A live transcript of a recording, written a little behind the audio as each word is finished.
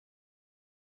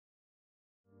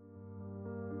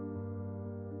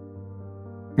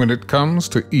When it comes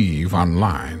to EVE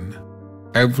Online,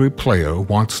 every player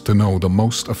wants to know the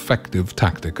most effective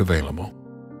tactic available.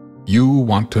 You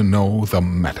want to know the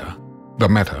meta. The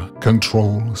meta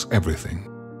controls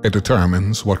everything. It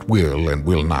determines what will and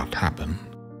will not happen.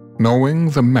 Knowing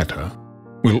the meta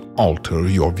will alter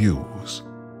your views,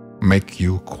 make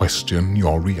you question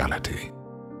your reality.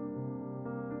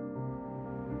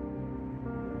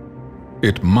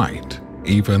 It might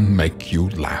even make you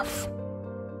laugh.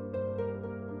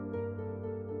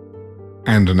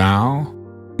 And now,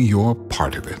 you're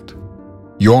part of it.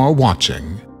 You're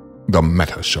watching The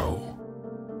Meta Show.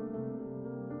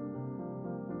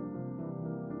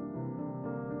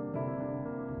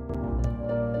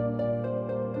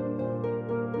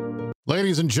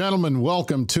 Ladies and gentlemen,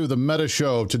 welcome to The Meta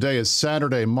Show. Today is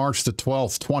Saturday, March the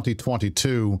 12th,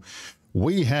 2022.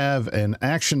 We have an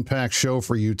action-packed show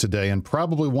for you today, and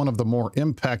probably one of the more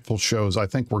impactful shows I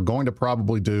think we're going to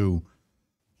probably do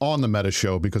on The Meta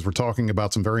Show, because we're talking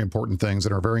about some very important things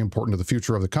that are very important to the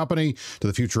future of the company, to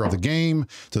the future of the game,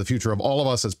 to the future of all of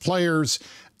us as players,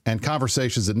 and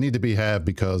conversations that need to be had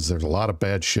because there's a lot of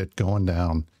bad shit going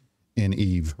down in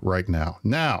EVE right now.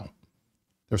 Now,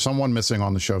 there's someone missing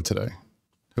on the show today.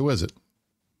 Who is it?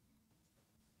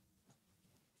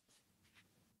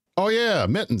 Oh yeah,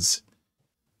 Mittens.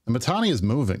 And Mittani is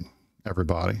moving,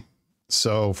 everybody.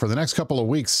 So for the next couple of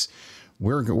weeks,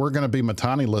 we're going to be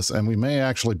Mittani-less, and we may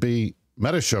actually be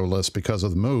Meta Show-less because of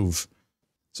the move.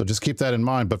 So just keep that in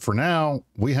mind. But for now,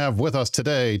 we have with us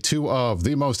today two of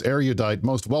the most erudite,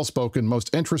 most well-spoken,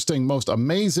 most interesting, most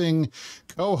amazing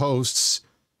co-hosts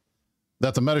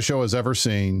that the Meta Show has ever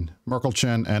seen, Merkel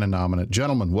Chen and Anominate.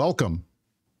 Gentlemen, welcome.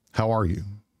 How are you?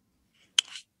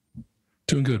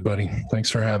 Doing good, buddy.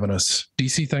 Thanks for having us.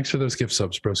 DC, thanks for those gift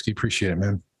subs, broski. Appreciate it,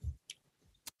 man.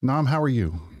 Nam, how are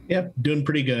you? Yep, doing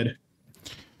pretty good.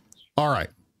 All right.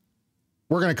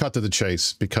 We're going to cut to the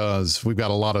chase because we've got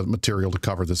a lot of material to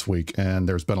cover this week, and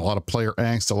there's been a lot of player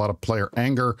angst, a lot of player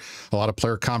anger, a lot of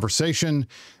player conversation,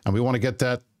 and we want to get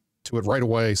that to it right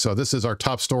away. So this is our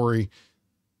top story.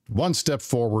 One step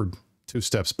forward, two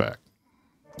steps back.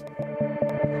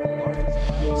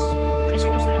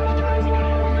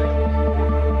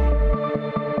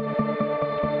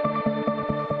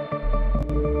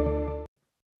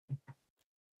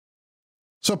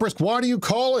 So, Brisc, why do you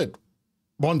call it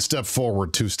one step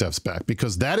forward, two steps back?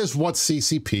 Because that is what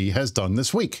CCP has done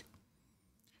this week.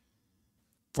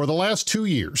 For the last 2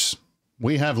 years,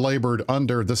 we have labored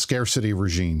under the scarcity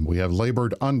regime. We have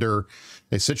labored under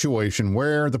a situation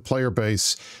where the player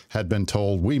base had been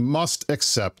told we must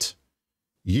accept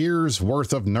years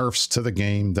worth of nerfs to the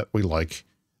game that we like.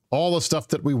 All the stuff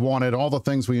that we wanted, all the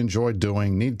things we enjoyed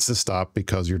doing needs to stop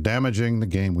because you're damaging the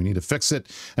game. We need to fix it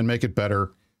and make it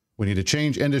better. We need to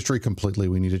change industry completely.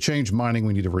 We need to change mining.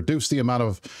 We need to reduce the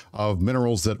amount of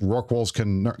minerals that Rorquals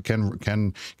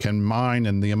can mine,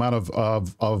 and the amount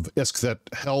of ISK that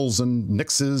Hells and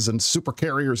Nixes and super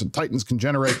carriers and Titans can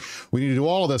generate. We need to do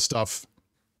all of this stuff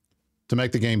to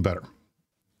make the game better.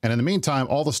 And in the meantime,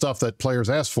 all the stuff that players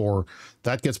ask for,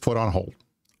 that gets put on hold.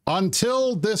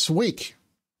 Until this week.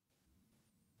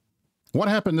 What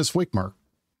happened this week, Mark?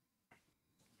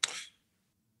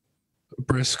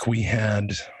 Brisc, we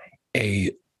had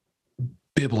a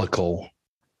biblical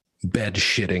bed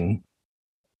shitting,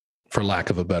 for lack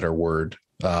of a better word,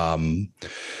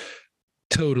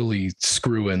 totally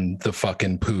screwing the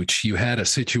fucking pooch. You had a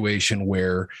situation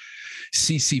where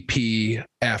CCP,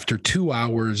 after 2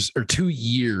 hours or 2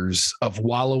 years of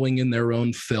wallowing in their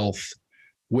own filth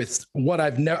with what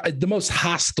I've never, the most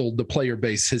hostile the player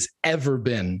base has ever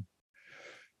been,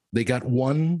 they got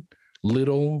one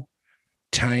little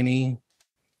tiny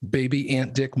baby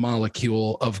ant dick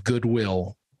molecule of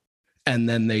goodwill, and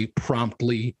then they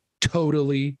promptly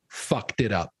totally fucked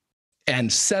it up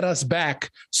and set us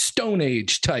back, Stone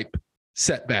Age type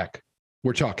setback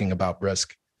we're talking about,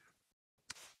 Brisc.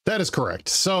 That is correct.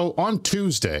 So on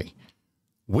Tuesday,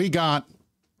 we got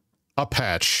a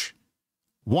patch,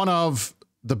 one of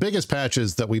the biggest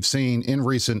patches that we've seen in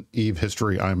recent EVE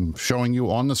history. I'm showing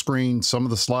you on the screen some of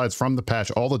the slides from the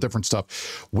patch, all the different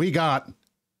stuff. We got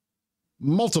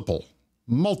multiple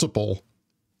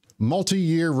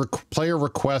multi-year player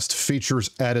request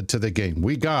features added to the game.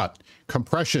 We got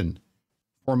compression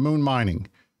for moon mining.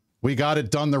 We got it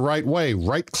done the right way.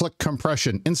 Right-click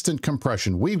compression, instant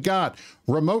compression. We've got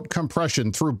remote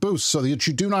compression through boosts so that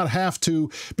you do not have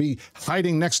to be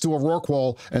hiding next to a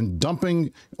Rorqual and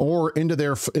dumping ore into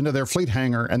their fleet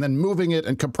hangar and then moving it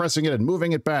and compressing it and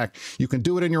moving it back. You can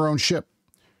do it in your own ship.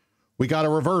 We got a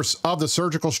reverse of the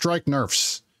surgical strike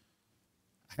nerfs.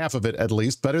 Half of it, at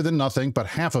least. Better than nothing, but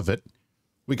half of it.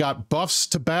 We got buffs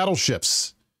to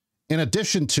battleships. in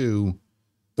addition to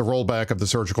the rollback of the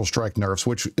surgical strike nerfs,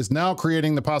 which is now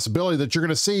creating the possibility that you're going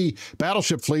to see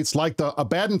battleship fleets like the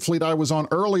Abaddon fleet I was on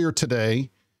earlier today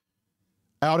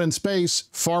out in space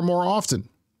far more often.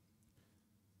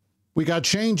 We got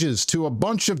changes to a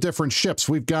bunch of different ships.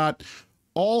 We've got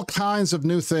all kinds of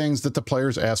new things that the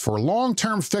players ask for.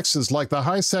 Long-term fixes like the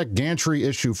high-sec gantry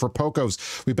issue for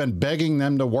POCOs we've been begging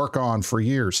them to work on for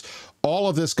years. All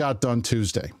of this got done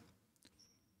Tuesday.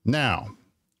 Now,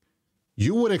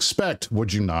 you would expect,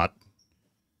 would you not,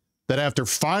 that after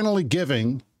finally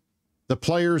giving the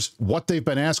players what they've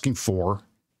been asking for,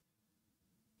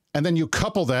 and then you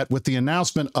couple that with the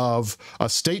announcement of a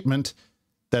statement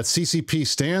that CCP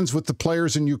stands with the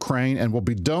players in Ukraine and will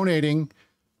be donating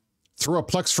through a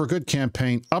Plex for Good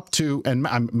campaign up to, and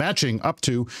I'm matching up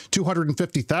to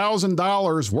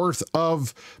 $250,000 worth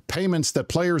of payments that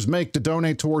players make to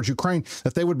donate towards Ukraine,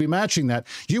 that they would be matching that.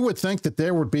 You would think that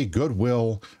there would be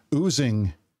goodwill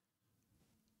oozing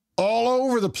all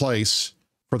over the place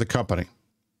for the company.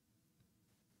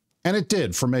 And it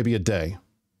did for maybe a day.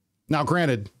 Now,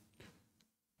 granted,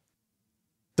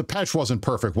 the patch wasn't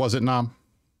perfect, was it, Nam?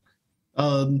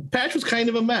 Patch was kind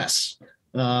of a mess,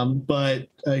 but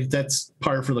that's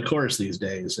par for the course these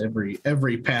days.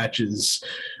 Every patch is,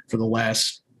 for the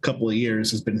last couple of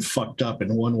years, has been fucked up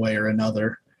in one way or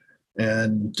another.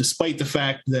 And despite the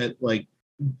fact that, like,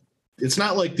 it's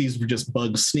not like these were just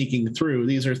bugs sneaking through.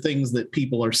 These are things that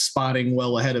people are spotting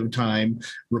well ahead of time,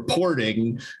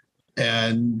 reporting,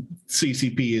 and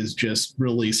CCP is just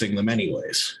releasing them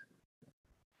anyways.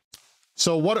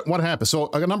 So what happened? So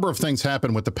a number of things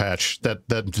happened with the patch that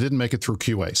didn't make it through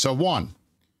QA. So one,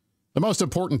 the most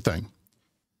important thing,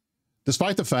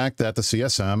 despite the fact that the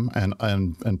CSM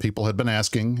and people had been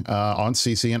asking on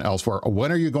CC and elsewhere,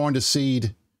 when are you going to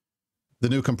seed the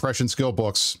new compression skill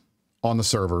books on the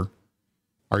server?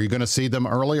 Are you going to seed them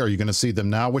early? Are you going to seed them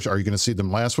now? Are you going to seed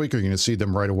them last week? Are you going to seed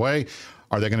them right away?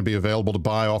 Are they going to be available to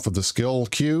buy off of the skill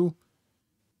queue?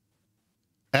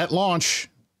 At launch,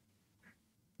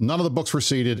 none of the books were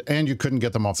seeded, and you couldn't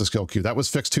get them off the skill queue. That was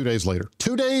fixed 2 days later.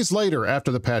 2 days later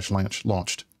after the patch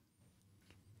launched.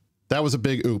 That was a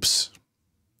big oops.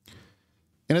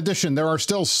 In addition, there are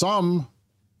still some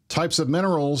types of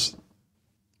minerals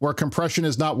where compression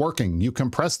is not working. You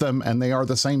compress them, and they are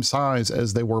the same size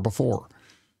as they were before.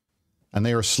 And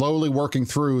they are slowly working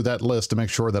through that list to make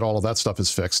sure that all of that stuff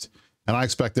is fixed. And I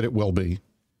expect that it will be.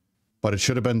 But it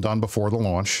should have been done before the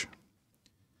launch.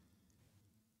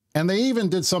 And they even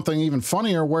did something even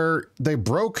funnier where they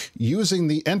broke using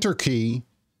the enter key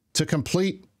to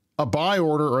complete a buy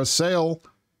order or a sale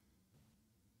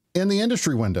in the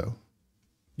industry window.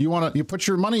 You put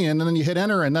your money in and then you hit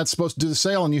enter, and that's supposed to do the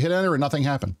sale, and you hit enter and nothing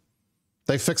happened.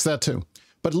 They fixed that too.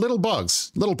 But little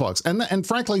bugs. And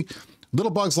frankly,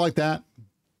 little bugs like that,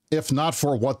 if not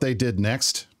for what they did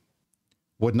next,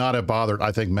 would not have bothered,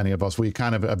 I think, many of us. We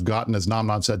kind of have gotten, as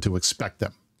Namnod said, to expect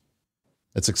them.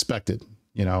 It's expected.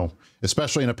 You know,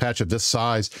 especially in a patch of this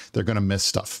size, they're going to miss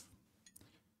stuff.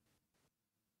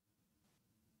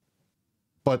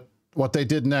 But what they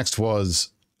did next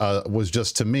was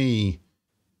just, to me,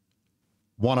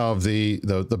 one of the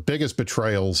biggest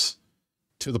betrayals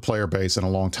to the player base in a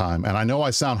long time. And I know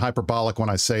I sound hyperbolic when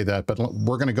I say that, but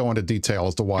we're going to go into detail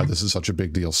as to why this is such a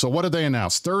big deal. So what did they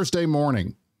announce? Thursday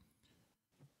morning,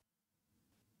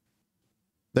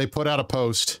 they put out a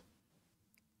post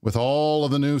with all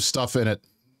of the new stuff in it,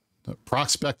 the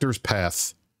Prospector's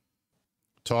Path,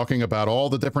 talking about all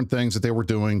the different things that they were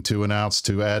doing to announce,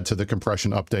 to add to the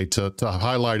compression update, to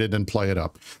highlight it and play it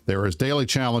up. There is daily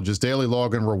challenges, daily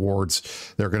login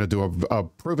rewards. They're going to do a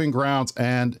proving grounds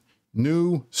and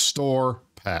new store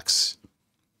packs.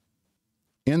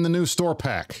 In the new store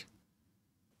pack,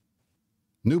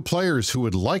 new players who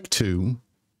would like to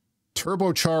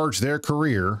turbocharge their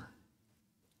career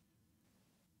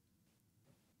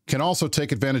can also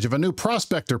take advantage of a new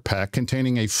Prospector pack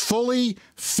containing a fully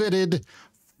fitted,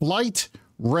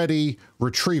 flight-ready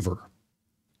retriever.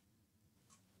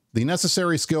 The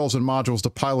necessary skills and modules to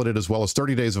pilot it, as well as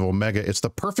 30 days of Omega. It's the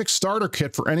perfect starter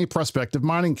kit for any prospective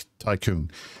mining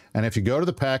tycoon. And if you go to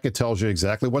the pack, it tells you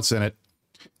exactly what's in it.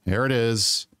 Here it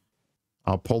is.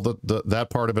 I'll pull that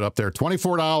part of it up there.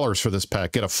 $24 for this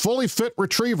pack. Get a fully fit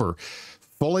retriever.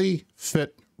 Fully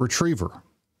fit retriever.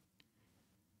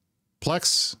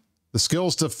 Plex, the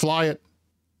skills to fly it,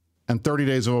 and 30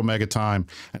 days of Omega time.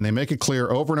 And they make it clear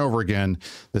over and over again,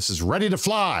 this is ready to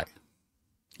fly.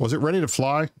 Was it ready to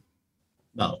fly?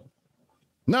 No.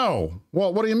 No.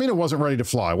 Well, what do you mean it wasn't ready to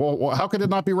fly? Well, how could it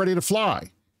not be ready to fly?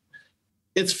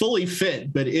 It's fully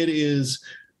fit, but it is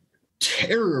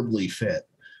terribly fit.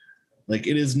 Like,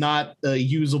 it is not a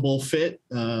usable fit.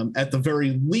 At the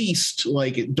very least,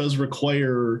 like, it does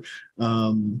require,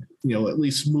 at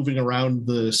least moving around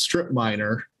the strip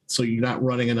miner. So you're not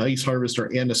running an ice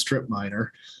harvester and a strip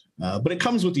miner. But it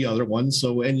comes with the other one.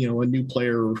 So, and, a new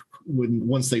player,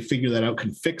 once they figure that out,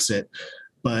 can fix it.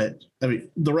 But, I mean,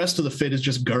 the rest of the fit is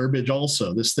just garbage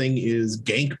also. This thing is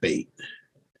gank bait.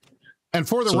 And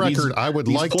for the record, I would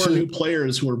like to... new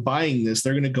players who are buying this,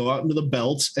 they're going to go out into the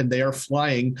belts, and they are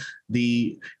flying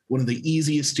one of the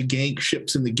easiest to gank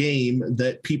ships in the game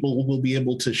that people will be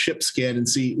able to ship scan and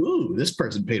see, ooh, this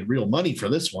person paid real money for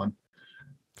this one.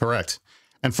 Correct.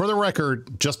 And for the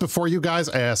record, just before you guys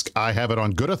ask, I have it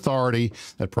on good authority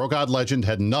that Pro God Legend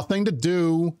had nothing to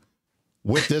do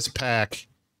with this pack,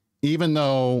 even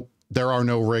though there are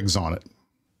no rigs on it.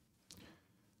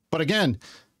 But again,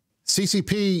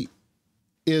 CCP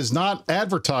is not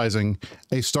advertising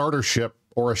a starter ship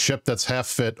or a ship that's half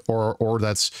fit or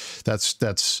that's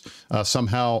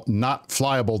somehow not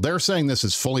flyable. They're saying this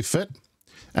is fully fit,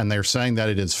 and they're saying that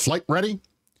it is flight ready,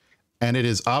 and it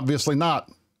is obviously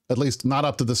not, at least not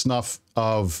up to the snuff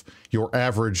of your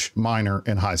average miner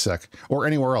in high sec or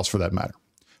anywhere else for that matter.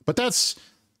 But that's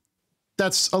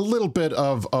a little bit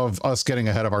of us getting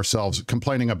ahead of ourselves,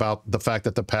 complaining about the fact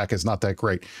that the pack is not that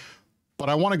great. But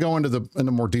I want to go into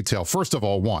more detail. First of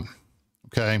all,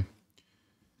 okay,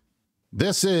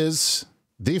 this is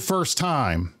the first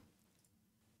time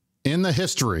in the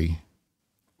history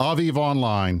of EVE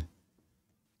Online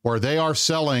where they are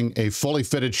selling a fully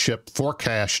fitted ship for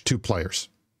cash to players.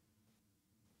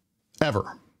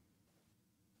 Ever.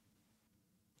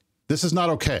 This is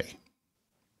not okay.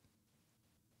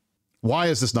 Why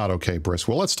is this not okay, Brisc?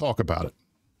 Well, let's talk about it.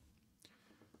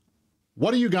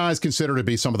 What do you guys consider to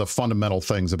be some of the fundamental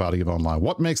things about EVE Online?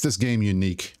 What makes this game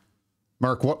unique?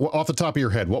 Mark, what off the top of your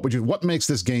head, what makes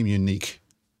this game unique?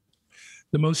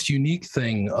 The most unique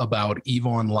thing about EVE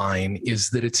Online is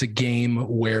that it's a game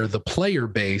where the player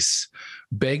base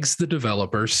begs the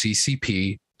developer,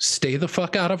 CCP, stay the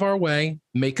fuck out of our way,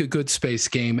 make a good space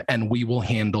game, and we will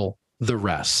handle the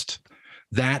rest.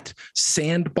 That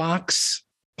sandbox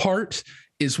part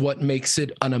is what makes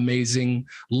it an amazing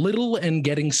little and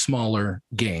getting smaller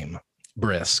game.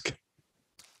 Brisc.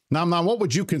 Now, what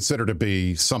would you consider to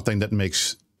be something that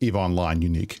makes EVE Online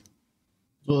unique?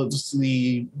 Well, it's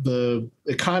the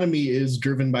economy is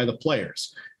driven by the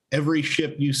players. Every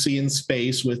ship you see in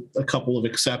space, with a couple of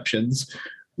exceptions,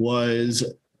 was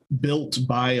built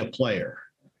by a player.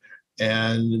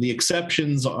 And the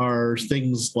exceptions are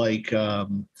things like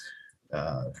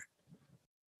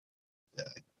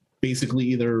basically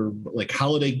either like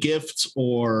holiday gifts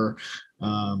or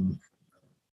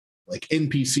like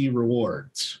NPC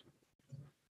rewards.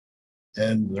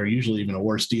 And they're usually even a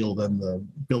worse deal than the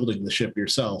building the ship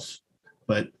yourself.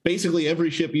 But basically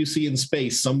every ship you see in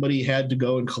space, somebody had to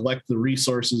go and collect the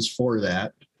resources for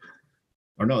that.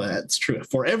 Or no, that's true.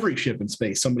 For every ship in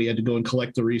space, somebody had to go and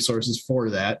collect the resources for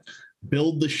that,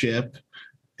 build the ship,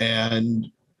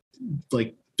 and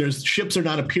like ships are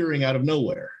not appearing out of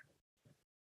nowhere.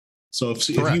 So if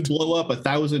you blow up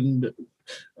 1,000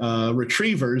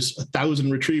 retrievers,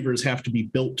 1,000 retrievers have to be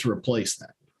built to replace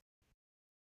that.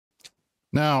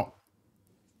 Now,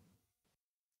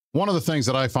 one of the things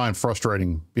that I find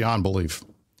frustrating beyond belief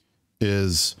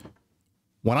is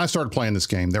when I started playing this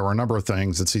game, there were a number of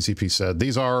things that CCP said.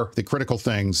 These are the critical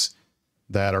things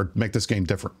that make this game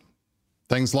different.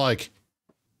 Things like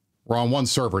we're on one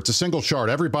server. It's a single shard.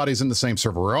 Everybody's in the same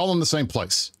server. We're all in the same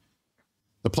place.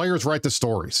 The players write the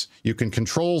stories. You can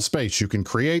control space. You can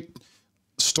create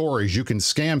stories. You can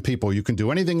scam people. You can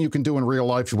do anything you can do in real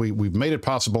life. We've made it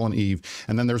possible in EVE.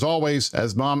 And then there's always,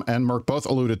 as Mom and Merc both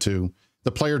alluded to,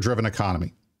 the player-driven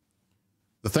economy.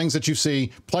 The things that you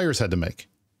see players had to make.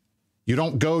 You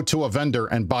don't go to a vendor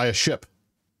and buy a ship.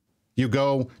 You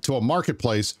go to a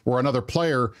marketplace where another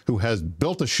player who has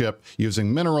built a ship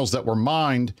using minerals that were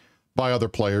mined by other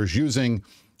players, using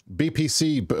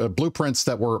BPC blueprints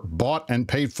that were bought and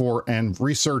paid for and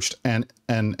researched and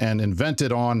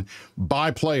invented on by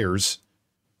players.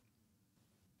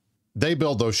 They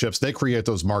build those ships. They create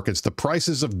those markets. The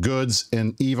prices of goods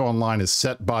in EVE Online is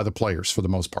set by the players for the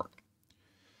most part.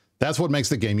 That's what makes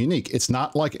the game unique. It's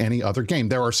not like any other game.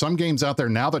 There are some games out there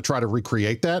now that try to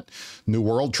recreate that. New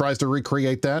World tries to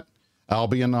recreate that.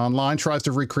 Albion Online tries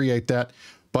to recreate that.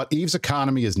 But EVE's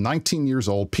economy is 19 years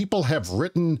old. People have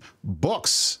written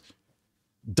books,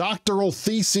 doctoral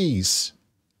theses,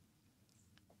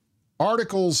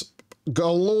 articles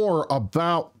galore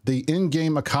about the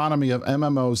in-game economy of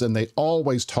MMOs, and they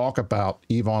always talk about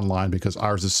EVE Online because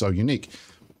ours is so unique.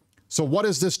 So what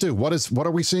does this do? What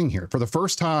are we seeing here? For the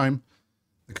first time,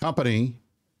 the company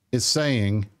is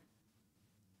saying,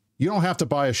 you don't have to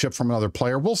buy a ship from another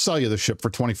player. We'll sell you the ship for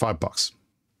 25 bucks.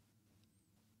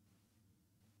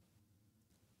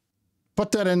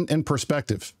 Put that in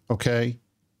perspective, okay?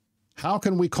 How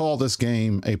can we call this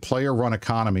game a player-run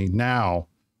economy now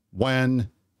when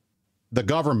the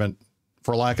government,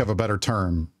 for lack of a better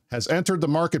term, has entered the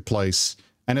marketplace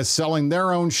and is selling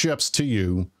their own ships to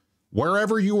you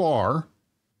wherever you are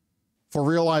for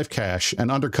real-life cash and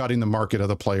undercutting the market of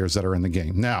the players that are in the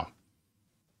game? Now,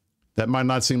 that might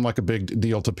not seem like a big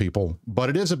deal to people, but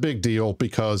it is a big deal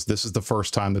because this is the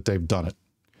first time that they've done it.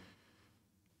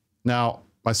 Now,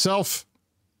 myself,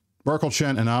 Merkel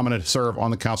Chen, and I'm going to serve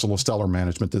on the Council of Stellar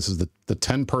Management. This is the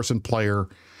 10-person player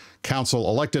council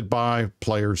elected by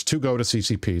players to go to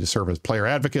CCP to serve as player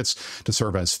advocates, to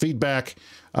serve as feedback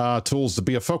tools, to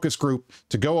be a focus group,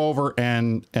 to go over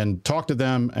and talk to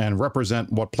them and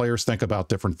represent what players think about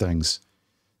different things.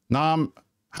 Nam,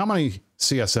 how many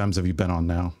CSMs have you been on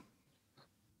now?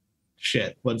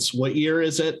 Shit, what year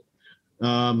is it?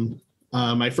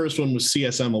 My first one was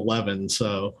CSM 11,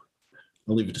 so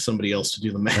I'll leave it to somebody else to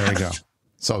do the math. There we go.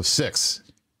 So 6.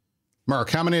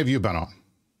 Merk, how many have you been on?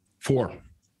 4.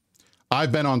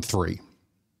 I've been on 3.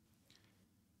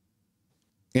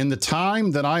 In the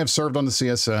time that I have served on the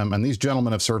CSM, and these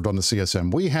gentlemen have served on the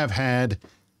CSM, we have had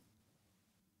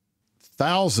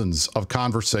thousands of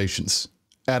conversations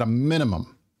at a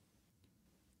minimum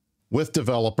with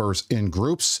developers in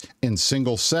groups, in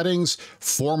single settings,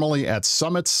 formally at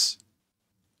summits,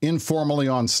 informally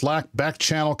on Slack, back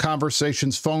channel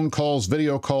conversations, phone calls,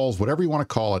 video calls, whatever you want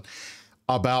to call it,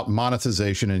 about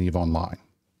monetization in EVE Online.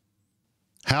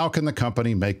 How can the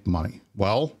company make money?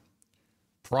 Well,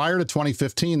 prior to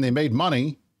 2015, they made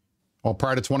money. Well,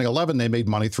 prior to 2011, they made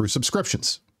money through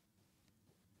subscriptions.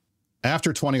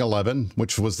 After 2011,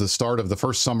 which was the start of the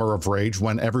first summer of Rage,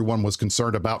 when everyone was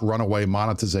concerned about runaway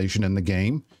monetization in the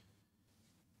game,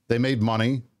 they made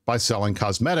money by selling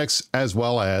cosmetics as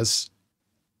well as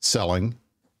selling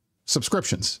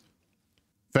subscriptions.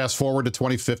 Fast forward to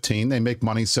 2015, they make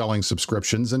money selling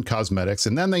subscriptions and cosmetics,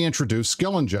 and then they introduce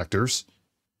skill injectors,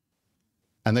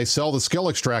 and they sell the skill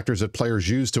extractors that players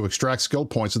use to extract skill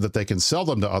points so that they can sell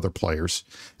them to other players.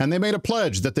 And they made a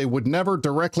pledge that they would never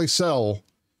directly sell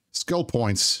skill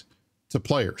points to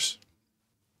players.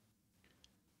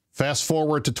 Fast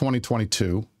forward to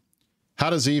 2022. How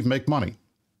does EVE make money?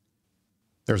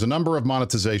 There's a number of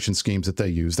monetization schemes that they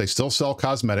use. They still sell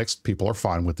cosmetics. People are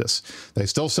fine with this. They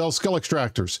still sell skill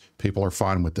extractors. People are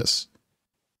fine with this.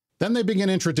 Then they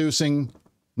begin introducing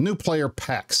new player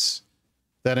packs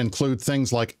that include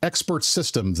things like expert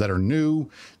systems that are new,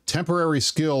 temporary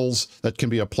skills that can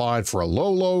be applied for a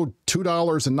low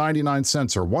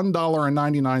 $2.99 or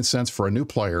 $1.99 for a new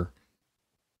player.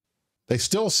 They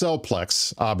still sell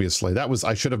Plex, obviously. That was,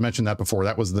 I should have mentioned that before.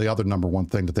 That was the other number one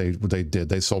thing that they did.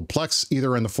 They sold Plex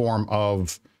either in the form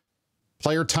of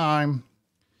player time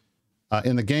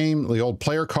in the game, the old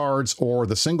player cards, or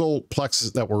the single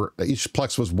Plexes that were, each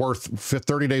Plex was worth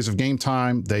 30 days of game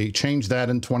time. They changed that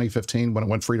in 2015 when it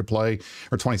went free to play,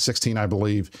 or 2016, I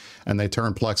believe, and they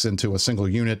turned Plex into a single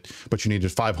unit, but you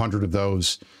needed 500 of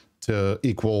those to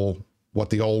equal what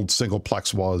the old single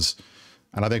Plex was.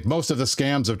 And I think most of the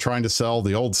scams of trying to sell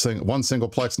the old one single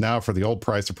Plex now for the old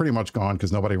price are pretty much gone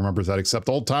because nobody remembers that except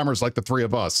old timers like the three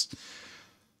of us.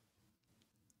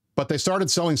 But they started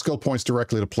selling skill points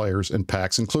directly to players in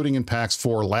packs, including in packs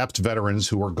for lapsed veterans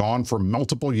who are gone for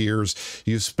multiple years.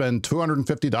 You spend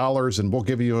 $250 and we'll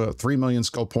give you 3 million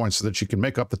skill points so that you can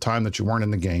make up the time that you weren't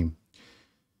in the game.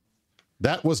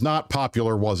 That was not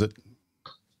popular, was it?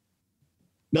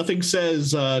 Nothing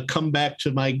says come back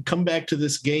to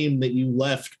this game that you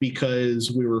left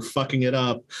because we were fucking it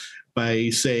up by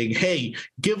saying, hey,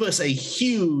 give us a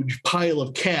huge pile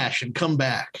of cash and come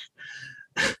back.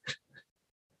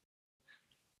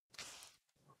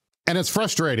 And it's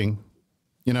frustrating,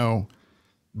 you know,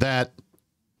 that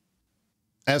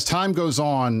as time goes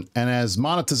on and as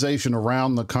monetization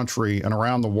around the country and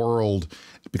around the world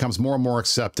becomes more and more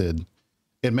accepted,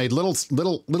 it made little,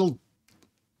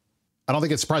 I don't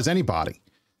think it surprised anybody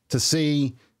to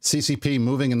see CCP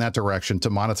moving in that direction to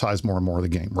monetize more and more of the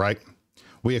game, right?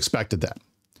 We expected that.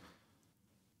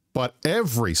 But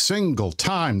every single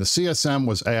time the CSM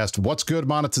was asked what's good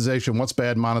monetization, what's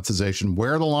bad monetization,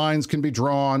 where the lines can be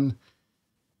drawn.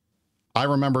 I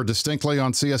remember distinctly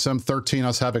on CSM 13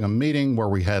 us having a meeting where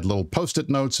we had little post-it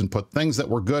notes and put things that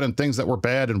were good and things that were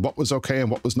bad and what was okay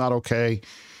and what was not okay.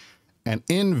 And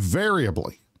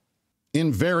invariably,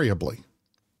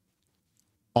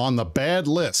 on the bad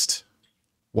list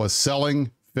was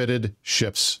selling fitted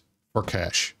ships for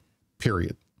cash,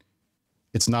 period.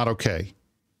 It's not okay.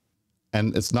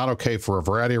 And it's not okay for a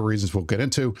variety of reasons we'll get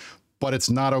into, but it's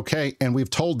not okay. And we've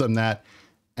told them that,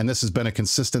 and this has been a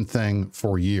consistent thing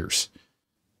for years.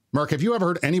 Mark, have you ever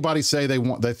heard anybody say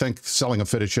they think selling a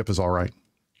fitted ship is all right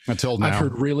until now? I've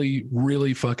heard really,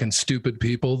 really fucking stupid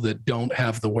people that don't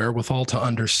have the wherewithal to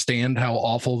understand how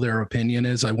awful their opinion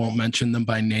is. I won't mention them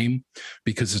by name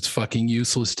because it's fucking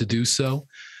useless to do so.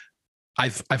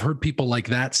 I've heard people like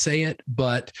that say it,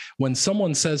 but when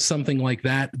someone says something like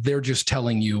that, they're just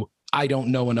telling you, I don't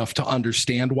know enough to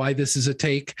understand why this is a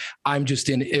take. I'm just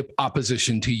in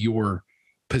opposition to your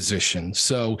position.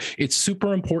 So it's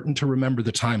super important to remember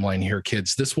the timeline here,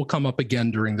 kids. This will come up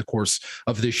again during the course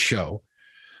of this show.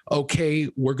 Okay,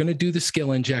 we're going to do the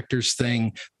skill injectors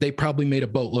thing. They probably made a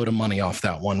boatload of money off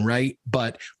that one, right?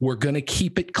 But we're going to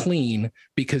keep it clean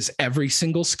because every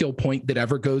single skill point that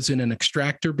ever goes in an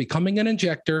extractor becoming an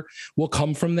injector will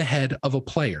come from the head of a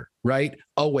player, right?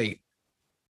 Oh, wait.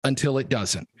 Until it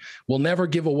doesn't. We'll never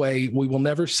give away, we will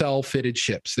never sell fitted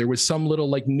ships. There was some little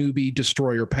like newbie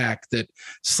destroyer pack that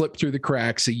slipped through the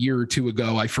cracks a year or two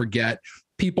ago. I forget.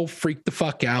 People freaked the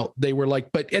fuck out. They were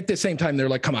like, but at the same time, they're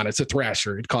like, come on, it's a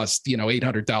Thrasher. It costs,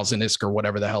 800,000 ISK or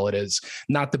whatever the hell it is.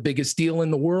 Not the biggest deal in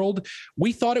the world.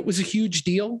 We thought it was a huge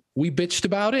deal. We bitched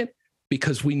about it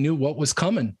because we knew what was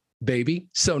coming, baby.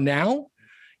 So now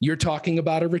you're talking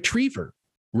about a retriever,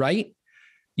 right?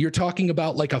 You're talking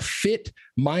about like a fit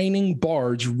mining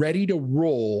barge ready to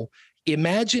roll.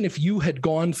 Imagine if you had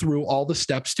gone through all the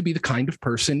steps to be the kind of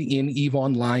person in EVE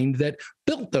Online that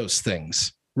built those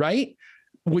things, right?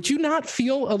 Would you not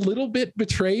feel a little bit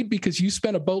betrayed because you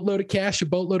spent a boatload of cash, a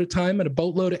boatload of time, and a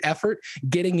boatload of effort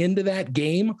getting into that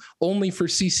game only for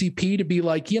CCP to be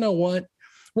like, you know what?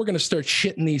 We're going to start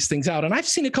shitting these things out. And I've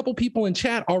seen a couple people in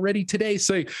chat already today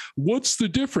say, what's the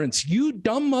difference? You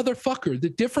dumb motherfucker. The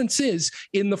difference is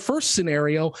in the first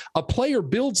scenario, a player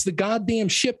builds the goddamn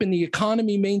ship and the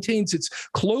economy maintains its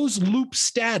closed loop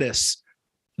status.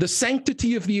 The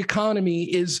sanctity of the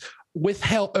economy is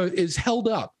held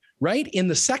up, right? In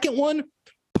the second one,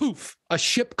 poof, a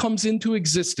ship comes into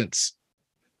existence.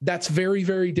 That's very,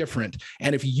 very different.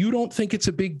 And if you don't think it's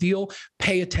a big deal,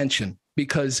 pay attention.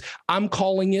 Because I'm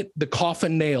calling it the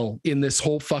coffin nail in this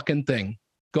whole fucking thing.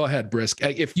 Go ahead, Brisc.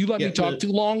 If you let me talk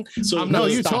too long, I'm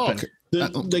not stopping.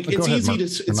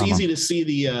 It's easy to see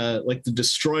the the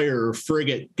destroyer or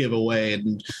frigate giveaway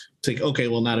and think, okay,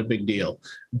 well, not a big deal.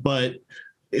 But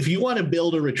if you want to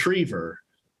build a retriever,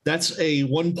 that's a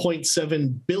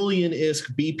 1.7 billion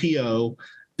ISK BPO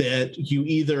that you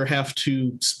either have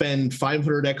to spend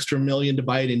 500 extra million to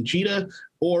buy it in JITA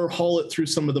or haul it through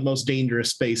some of the most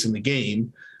dangerous space in the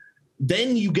game.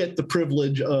 Then you get the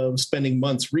privilege of spending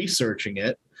months researching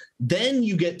it. Then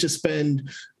you get to spend,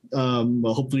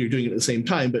 hopefully you're doing it at the same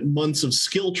time, but months of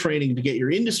skill training to get your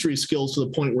industry skills to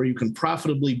the point where you can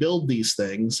profitably build these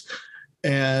things.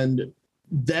 And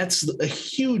that's a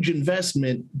huge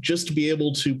investment just to be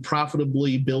able to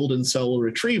profitably build and sell a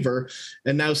retriever.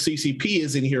 And now CCP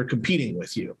is in here competing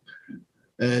with you.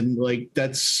 And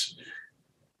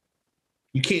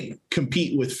you can't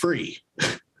compete with free.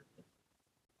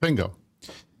 Bingo.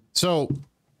 So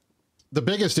the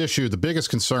biggest issue, the biggest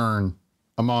concern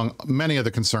among many of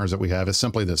the concerns that we have is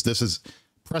simply this. This is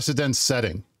precedent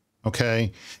setting.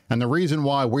 Okay. And the reason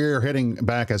why we're hitting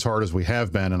back as hard as we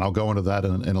have been, and I'll go into that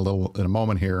in a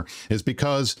moment here, is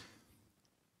because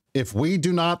if we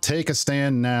do not take a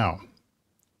stand now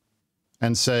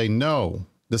and say, no,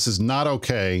 this is not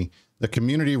okay, the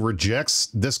community rejects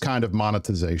this kind of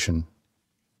monetization,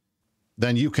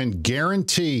 then you can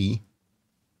guarantee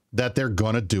that they're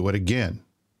going to do it again.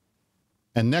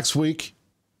 And next week,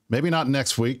 maybe not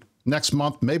next week, next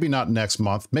month, maybe not next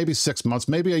month, maybe 6 months,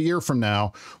 maybe a year from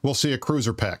now, we'll see a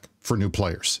cruiser pack for new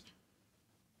players.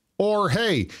 Or,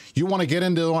 hey, you want to get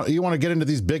into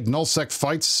these big nullsec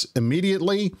fights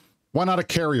immediately? Why not a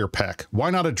carrier pack?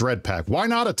 Why not a dread pack? Why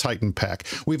not a Titan pack?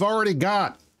 We've already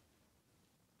got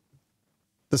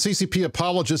the CCP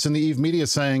apologists in the EVE media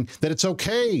saying that it's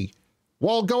okay.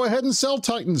 Well, go ahead and sell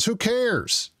Titans. Who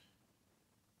cares?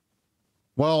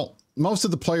 Well, most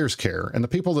of the players care, and the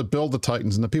people that build the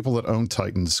Titans and the people that own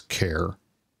Titans care.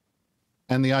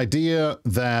 And the idea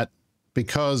that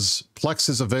because Plex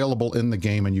is available in the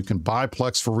game and you can buy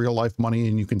Plex for real life money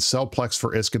and you can sell Plex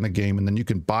for ISK in the game and then you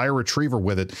can buy a retriever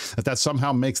with it, that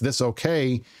somehow makes this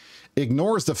okay,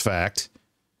 ignores the fact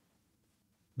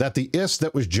that the ISK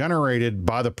that was generated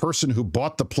by the person who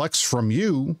bought the Plex from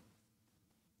you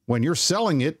when you're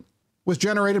selling it was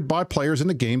generated by players in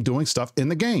the game doing stuff in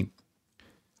the game.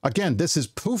 Again, this is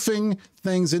poofing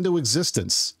things into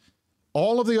existence.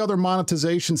 All of the other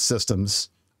monetization systems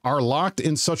are locked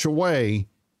in such a way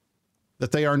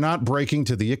that they are not breaking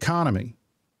to the economy.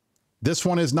 This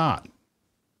one is not.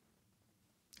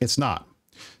 It's not.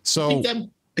 So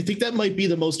I think that might be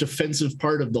the most offensive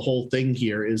part of the whole thing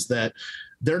here, is that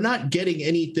they're not getting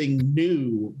anything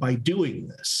new by doing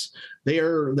this.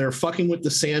 They're fucking with the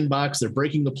sandbox. They're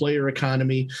breaking the player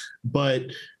economy, but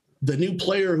the new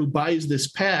player who buys this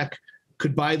pack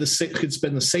could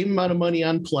spend the same amount of money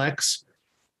on Plex,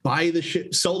 buy the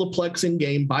ship, sell the Plex in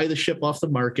game, buy the ship off the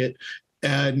market,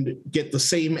 and get the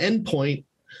same endpoint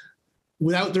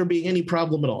without there being any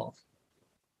problem at all.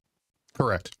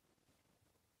 Correct.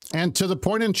 And to the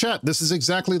point in chat, this is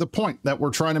exactly the point that we're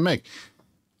trying to make.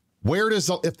 Where does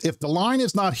if the line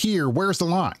is not here, where's the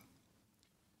line?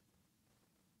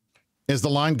 Is the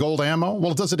line gold ammo?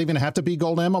 Well, does it even have to be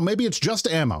gold ammo? Maybe it's just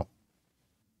ammo.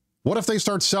 What if they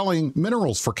start selling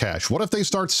minerals for cash? What if they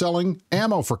start selling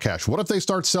ammo for cash? What if they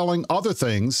start selling other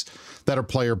things that are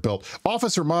player built?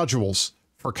 Officer modules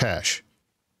for cash.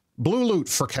 Blue loot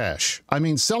for cash. I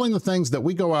mean, selling the things that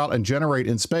we go out and generate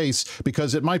in space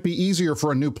because it might be easier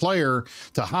for a new player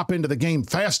to hop into the game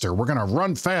faster. We're going to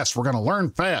run fast. We're going to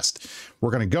learn fast. We're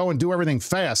going to go and do everything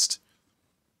fast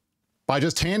by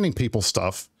just handing people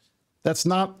stuff. That's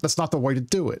not the way to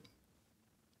do it.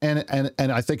 And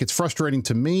I think it's frustrating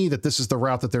to me that this is the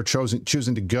route that they're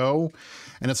choosing to go.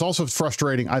 And it's also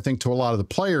frustrating, I think, to a lot of the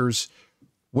players,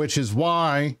 which is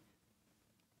why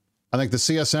I think the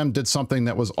CSM did something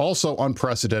that was also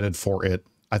unprecedented for it.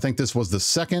 I think this was the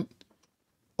second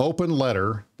open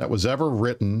letter that was ever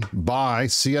written by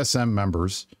CSM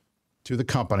members to the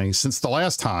company since the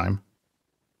last time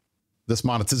this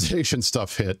monetization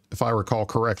stuff hit, if I recall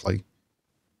correctly.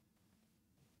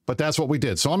 But that's what we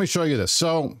did. So let me show you this.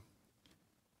 So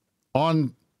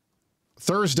on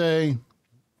Thursday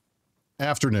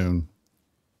afternoon,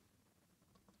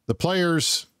 the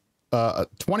players,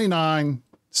 29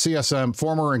 CSM,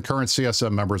 former and current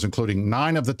CSM members, including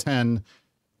 9 of the 10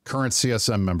 current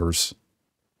CSM members,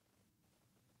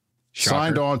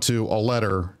 signed on to a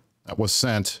letter that was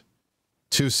sent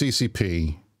to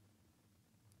CCP,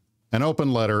 an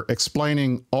open letter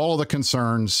explaining all of the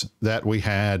concerns that we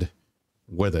had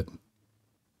with it.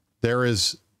 There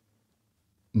is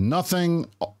nothing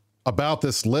about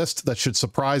this list that should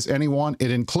surprise anyone.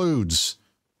 It includes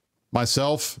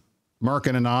myself, Merck,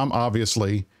 and Anam,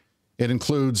 obviously. It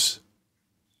includes,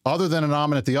 other than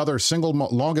Anam and the other single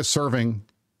longest serving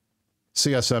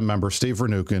CSM member, Steve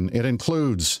Renukin. It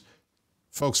includes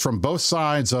folks from both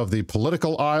sides of the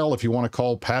political aisle, if you want to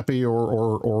call Pappy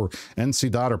or NC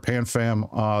Dot or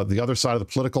PanFam the other side of the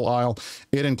political aisle.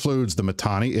 It includes the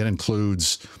Mittani. It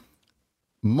includes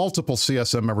multiple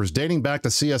CSM members dating back to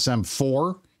CSM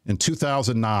 4 in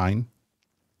 2009.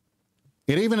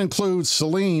 It even includes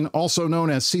Celine, also known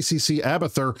as CCC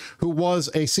Abather, who was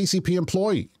a CCP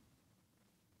employee.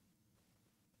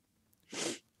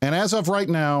 And as of right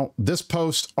now, this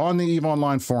post on the EVE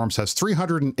Online forums has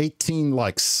 318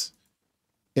 likes.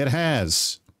 It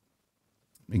has,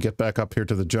 let me get back up here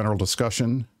to the general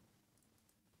discussion,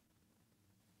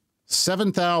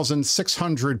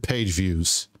 7,600 page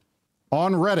views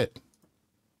on Reddit.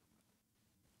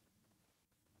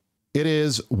 It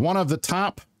is one of the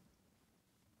top,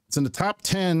 it's in the top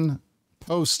 10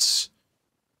 posts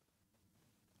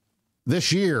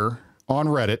this year on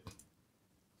Reddit.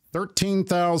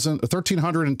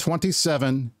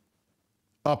 1,327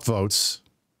 upvotes.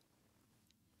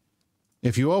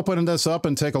 If you open this up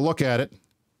and take a look at it,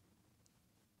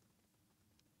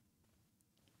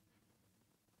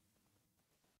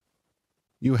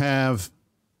 you have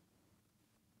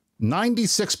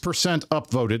 96%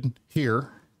 upvoted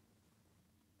here,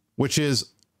 which is,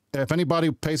 if anybody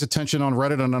pays attention on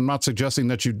Reddit, and I'm not suggesting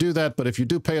that you do that, but if you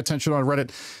do pay attention on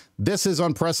Reddit, this is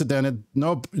unprecedented.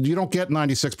 No, you don't get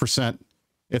 96%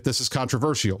 if this is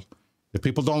controversial. If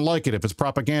people don't like it, if it's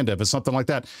propaganda, if it's something like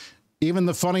that. Even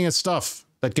the funniest stuff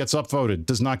that gets upvoted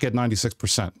does not get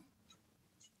 96%.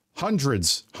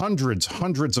 Hundreds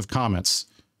of comments.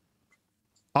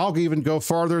 I'll even go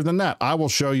farther than that. I will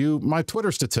show you my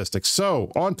Twitter statistics.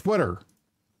 So on Twitter,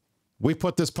 we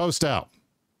put this post out.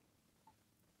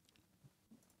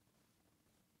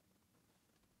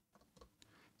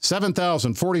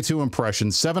 7,042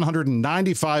 impressions,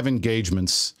 795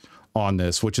 engagements on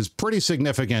this, which is pretty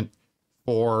significant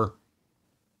for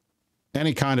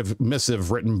any kind of missive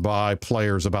written by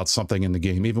players about something in the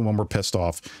game, even when we're pissed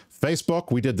off.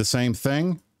 Facebook, we did the same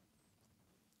thing.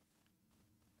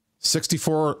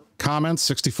 64 comments,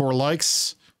 64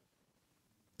 likes,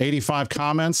 85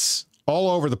 comments,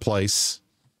 all over the place.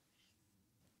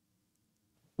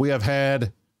 We have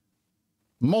had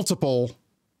multiple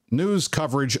news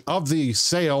coverage of the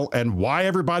sale and why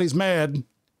everybody's mad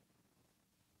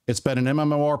It's been an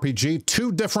MMORPG,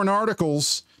 2 different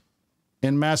articles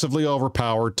in Massively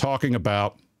Overpowered talking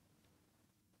about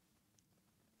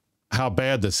how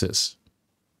bad this is.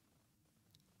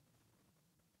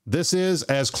 This is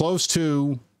as close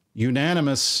to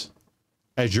unanimous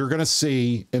as you're going to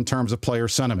see in terms of player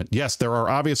sentiment. Yes, there are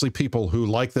obviously people who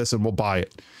like this and will buy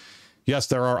it. Yes,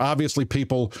 there are obviously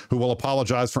people who will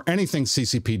apologize for anything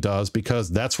CCP does because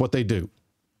that's what they do.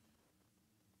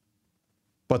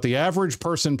 But the average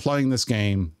person playing this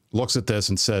game looks at this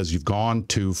and says, you've gone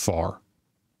too far.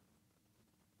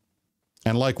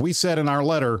 And like we said in our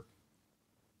letter,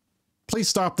 please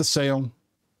stop the sale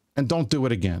and don't do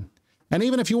it again. And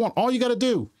even if you want, all you got to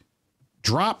do,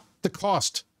 drop the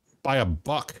cost by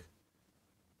 $1.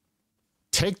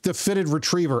 Take the fitted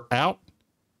retriever out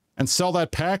and sell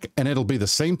that pack, and it'll be the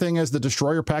same thing as the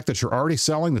destroyer pack that you're already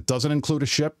selling that doesn't include a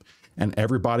ship, and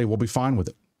everybody will be fine with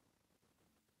it.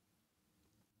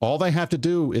 All they have to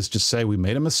do is just say, we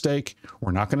made a mistake.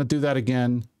 We're not going to do that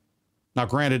again. Now,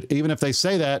 granted, even if they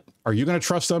say that, are you going to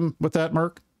trust them with that,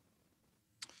 Merc?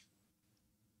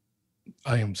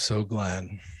 I am so glad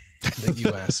that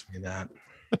you asked me that.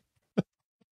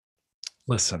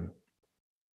 Listen,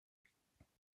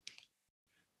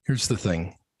 here's the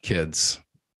thing, kids.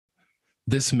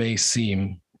 This may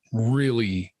seem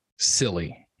really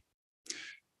silly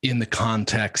in the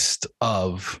context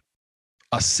of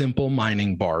a simple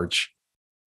mining barge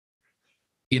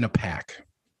in a pack.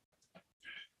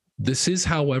 This is,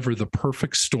 however, the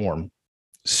perfect storm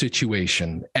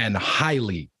situation and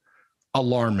highly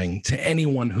alarming to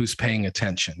anyone who's paying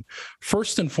attention.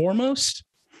 First and foremost,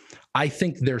 I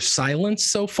think their silence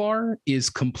so far is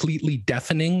completely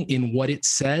deafening in what it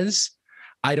says.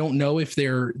 I don't know if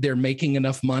they're making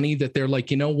enough money that they're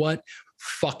like, you know what?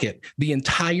 Fuck it. The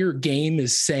entire game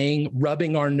is saying,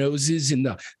 rubbing our noses in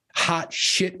the hot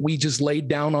shit we just laid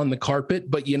down on the carpet.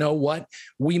 But you know what?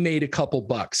 We made a couple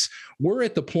bucks. We're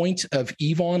at the point of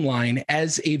EVE Online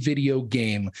as a video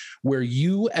game where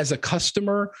you as a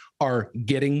customer are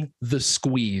getting the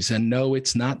squeeze. And no,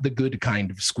 it's not the good kind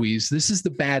of squeeze. This is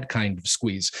the bad kind of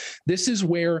squeeze. This is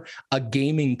where a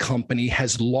gaming company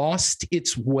has lost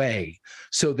its way.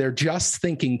 So they're just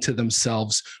thinking to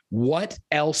themselves, what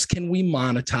else can we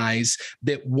monetize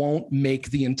that won't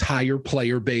make the entire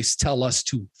player base tell us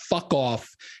to fuck off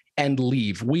and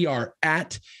leave? We are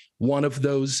at one of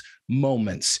those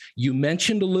moments. You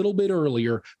mentioned a little bit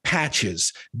earlier,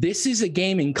 patches. This is a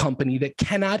gaming company that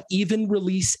cannot even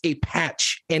release a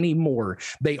patch anymore.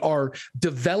 They are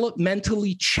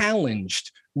developmentally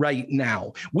challenged right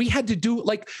now. We had to do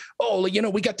like, oh, you know,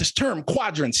 we got this term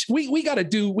quadrants. We got to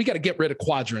get rid of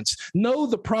quadrants. No,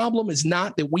 the problem is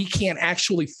not that we can't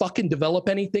actually fucking develop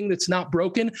anything that's not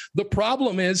broken. The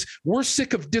problem is we're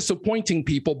sick of disappointing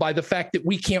people by the fact that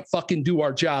we can't fucking do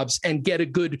our jobs and get a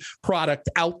good product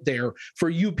out there for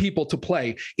you people to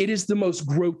play. It is the most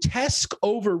grotesque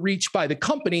overreach by the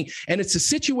company. And it's a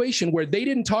situation where they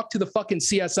didn't talk to the fucking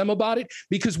CSM about it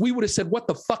because we would have said, what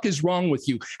the fuck is wrong with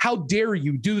you? How dare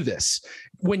you do this?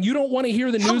 When you don't want to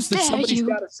hear the news that somebody's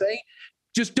got to say,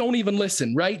 just don't even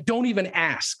listen, right? Don't even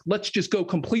ask. Let's just go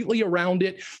completely around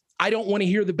it. I don't want to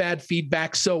hear the bad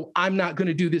feedback, so I'm not going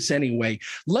to do this anyway.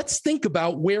 Let's think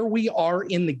about where we are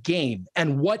in the game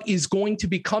and what is going to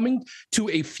be coming to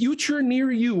a future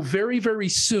near you very, very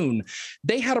soon.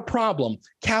 They had a problem,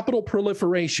 capital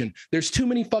proliferation. There's too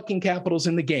many fucking capitals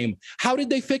in the game. How did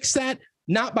they fix that?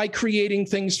 Not by creating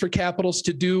things for capitals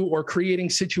to do or creating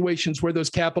situations where those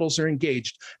capitals are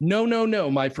engaged. No, no,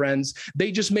 no, my friends.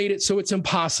 They just made it so it's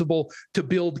impossible to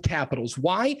build capitals.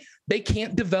 Why? They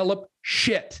can't develop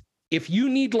shit. If you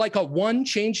need like a 1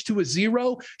 change to a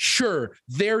 0, sure,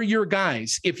 they're your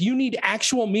guys. If you need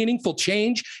actual meaningful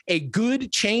change, a good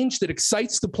change that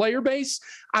excites the player base,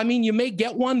 I mean, you may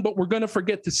get one, but we're going to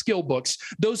forget the skill books.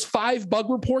 Those 5 bug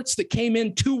reports that came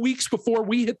in 2 weeks before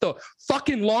we hit the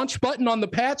fucking launch button on the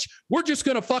patch, we're just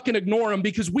going to fucking ignore them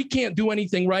because we can't do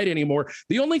anything right anymore.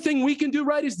 The only thing we can do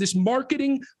right is this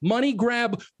marketing money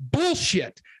grab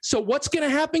bullshit. So what's going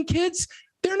to happen, kids?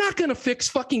 They're not going to fix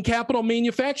fucking capital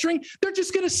manufacturing. They're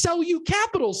just going to sell you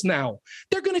capitals now.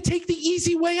 They're going to take the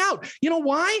easy way out. You know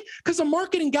why? Because a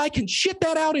marketing guy can shit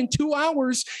that out in 2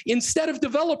 hours instead of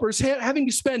developers having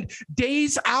to spend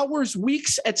days, hours,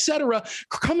 weeks, etc.,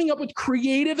 coming up with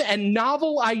creative and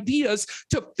novel ideas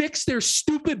to fix their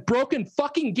stupid, broken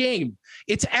fucking game.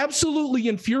 It's absolutely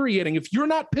infuriating. If you're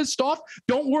not pissed off,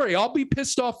 don't worry. I'll be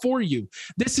pissed off for you.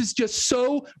 This is just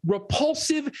so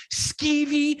repulsive,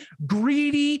 skeevy,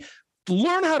 greedy,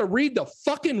 Learn how to read the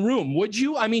fucking room, would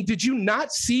you? I mean, did you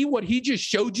not see what he just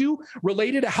showed you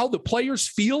related to how the players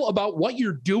feel about what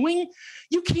you're doing?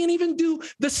 You can't even do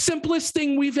the simplest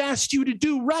thing we've asked you to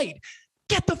do right.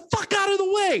 Get the fuck out of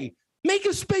the way. Make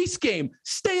a space game.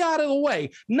 Stay out of the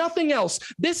way. Nothing else.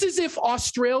 This is if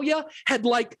Australia had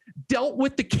like dealt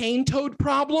with the cane toad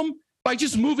problem by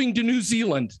just moving to New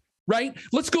Zealand. Right?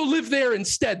 Let's go live there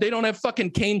instead. They don't have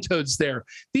fucking cane toads there.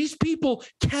 These people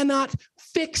cannot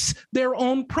fix their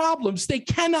own problems. They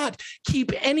cannot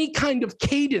keep any kind of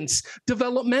cadence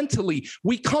developmentally.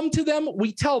 We come to them,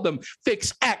 we tell them,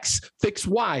 fix X, fix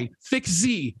Y, fix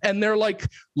Z. And they're like,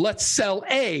 let's sell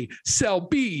A, sell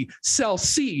B, sell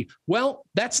C. Well,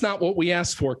 that's not what we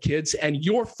asked for, kids. And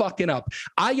you're fucking up.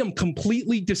 I am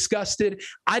completely disgusted.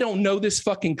 I don't know this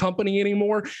fucking company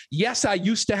anymore. Yes, I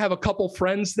used to have a couple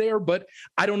friends there, but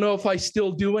I don't know if I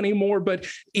still do anymore, but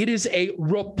it is a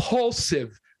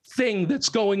repulsive thing that's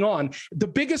going on. The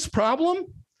biggest problem,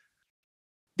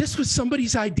 this was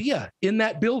somebody's idea in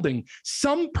that building.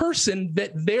 Some person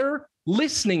that they're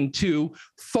listening to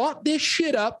thought this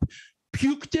shit up,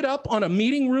 puked it up on a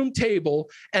meeting room table,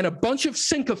 and a bunch of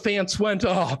sycophants went,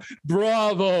 oh,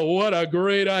 bravo, what a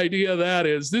great idea that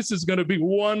is. This is going to be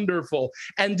wonderful.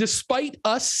 And despite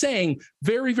us saying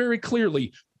very, very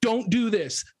clearly, don't do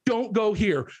this. Don't go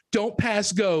here. Don't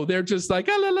pass go. They're just like,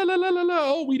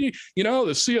 oh, we did. You know,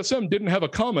 the CSM didn't have a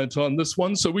comment on this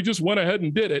one, so we just went ahead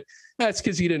and did it. That's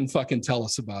because he didn't fucking tell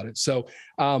us about it. So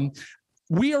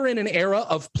we are in an era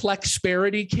of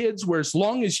plexperity, kids, where as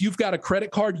long as you've got a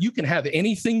credit card, you can have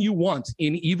anything you want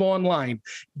in EVE Online.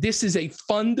 This is a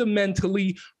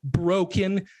fundamentally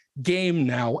broken game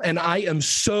now, and I am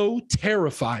so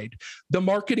terrified. The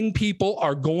marketing people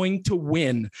are going to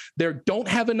win. They don't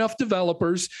have enough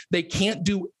developers. They can't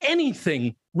do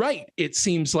anything right, it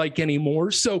seems like,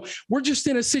 anymore. So we're just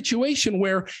in a situation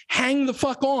where hang the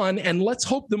fuck on, and let's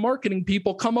hope the marketing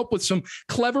people come up with some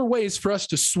clever ways for us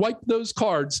to swipe those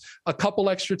cards a couple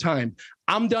extra times.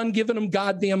 I'm done giving them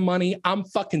goddamn money. I'm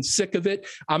fucking sick of it.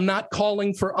 I'm not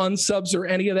calling for unsubs or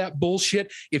any of that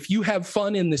bullshit. If you have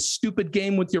fun in this stupid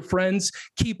game with your friends,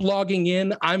 keep logging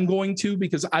in. I'm going to,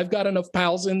 because I've got enough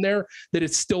pals in there that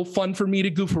it's still fun for me to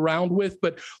goof around with.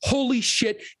 But holy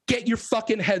shit, get your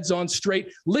fucking heads on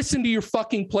straight. Listen to your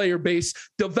fucking player base.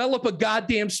 Develop a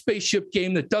goddamn spaceship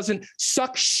game that doesn't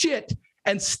suck shit,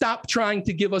 and stop trying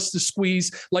to give us the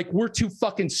squeeze like we're too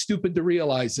fucking stupid to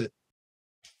realize it.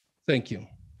 Thank you.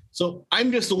 So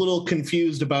I'm just a little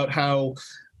confused about how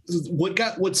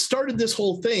what started this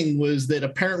whole thing was that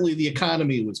apparently the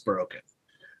economy was broken.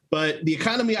 But the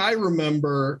economy I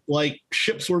remember, like,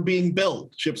 ships were being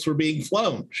built, ships were being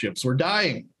flown, ships were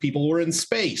dying, people were in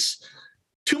space.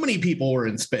 Too many people were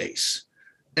in space.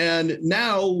 And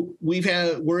now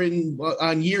we're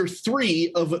on year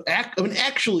 3 of an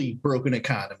actually broken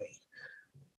economy,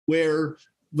 where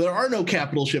there are no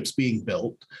capital ships being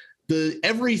built.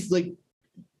 The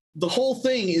whole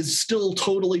thing is still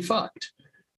totally fucked.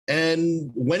 And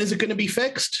when is it going to be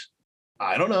fixed?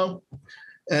 I don't know.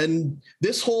 And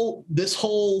this whole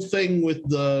thing with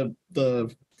the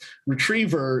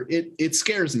retriever, it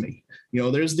scares me. You know,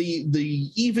 there's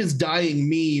the Eve is dying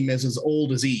meme as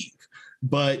old as Eve.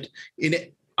 But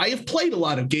I have played a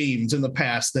lot of games in the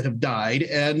past that have died,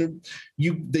 and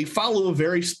they follow a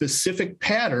very specific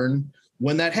pattern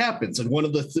when that happens. And one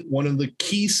of the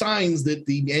key signs that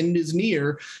the end is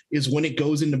near is when it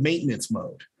goes into maintenance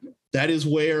mode. That is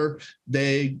where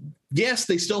they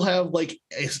still have like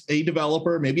a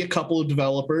developer, maybe a couple of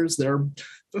developers. They're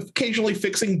occasionally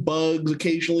fixing bugs,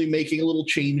 occasionally making a little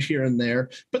change here and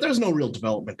there, but there's no real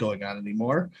development going on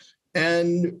anymore.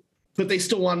 But they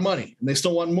still want money, and they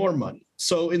still want more money.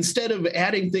 So instead of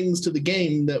adding things to the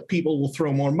game that people will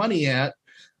throw more money at,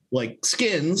 like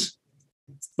skins,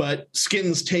 but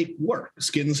skins take work.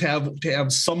 Skins have to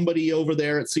have somebody over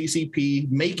there at CCP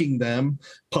making them,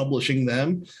 publishing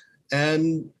them.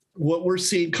 And what we're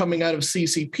seeing coming out of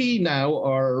CCP now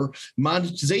are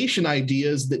monetization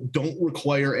ideas that don't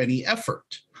require any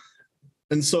effort.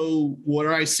 And so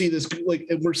where I see this,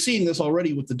 and we're seeing this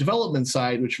already with the development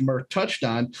side, which Mark touched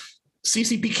on,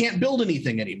 CCP can't build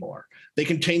anything anymore. They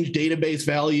can change database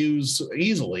values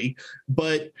easily,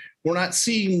 but we're not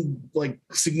seeing like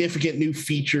significant new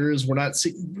features.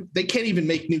 They can't even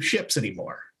make new ships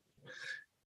anymore.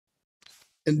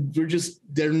 And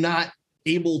they're not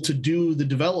able to do the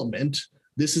development.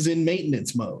 This is in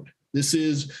maintenance mode. They're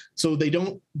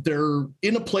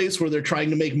in a place where they're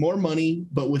trying to make more money,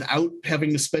 but without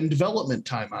having to spend development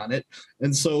time on it.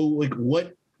 And so like,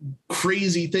 what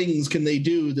crazy things can they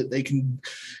do that they can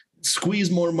squeeze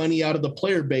more money out of the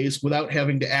player base without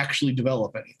having to actually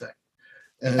develop anything?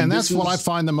 And that's what I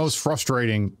find the most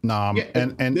frustrating, Nam. Yeah,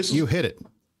 and you hit it.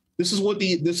 This is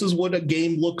what a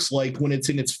game looks like when it's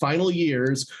in its final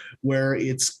years, where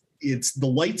it's the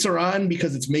lights are on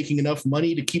because it's making enough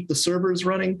money to keep the servers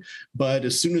running. But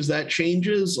as soon as that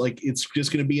changes, like, it's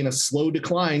just going to be in a slow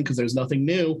decline because there's nothing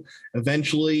new.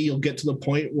 Eventually, you'll get to the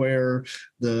point where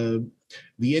the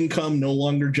income no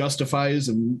longer justifies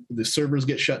and the servers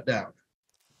get shut down.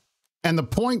 And the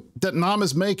point that Nam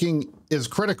is making is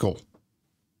critical.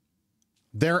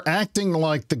 They're acting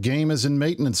like the game is in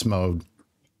maintenance mode,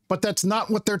 but that's not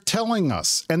what they're telling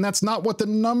us. And that's not what the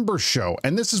numbers show.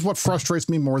 And this is what frustrates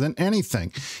me more than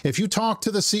anything. If you talk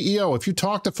to the CEO, if you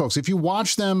talk to folks, if you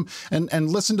watch them and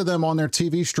listen to them on their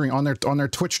TV stream, on their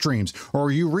Twitch streams,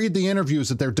 or you read the interviews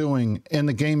that they're doing in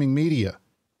the gaming media,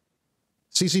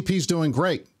 CCP's doing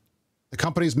great. The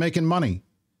company's making money.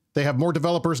 They have more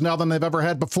developers now than they've ever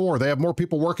had before. They have more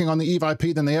people working on the EVE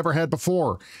IP than they ever had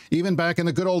before, even back in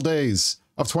the good old days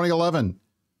of 2011.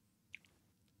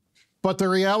 But the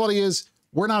reality is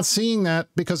we're not seeing that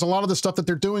because a lot of the stuff that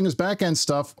they're doing is back-end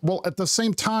stuff. Well, at the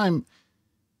same time,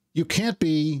 you can't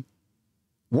be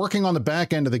working on the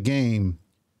back end of the game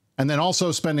and then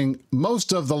also spending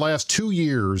most of the last 2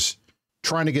 years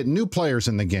trying to get new players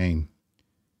in the game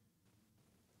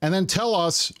and then tell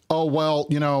us, oh, well,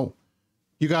 you know,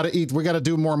 you got to eat. We got to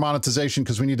do more monetization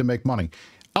because we need to make money.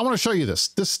 I want to show you this.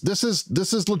 This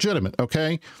is legitimate.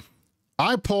 OK,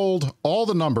 I pulled all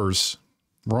the numbers.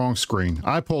 Wrong screen.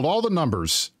 I pulled all the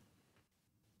numbers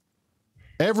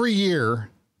every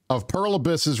year of Pearl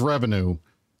Abyss's revenue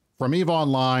from EVE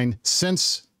Online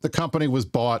since the company was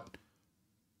bought.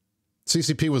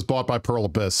 CCP was bought by Pearl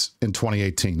Abyss in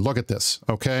 2018. Look at this.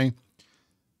 OK,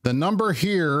 the number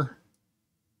here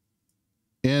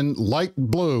in light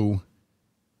blue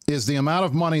is the amount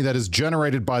of money that is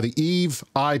generated by the EVE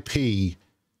IP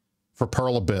for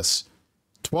Pearl Abyss.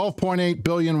 12.8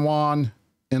 billion won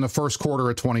in the first quarter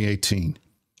of 2018.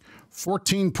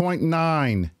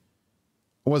 14.9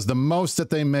 was the most that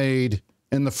they made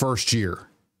in the first year.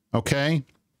 Okay?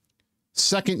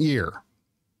 Second year.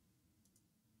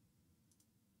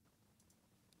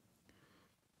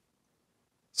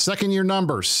 Second year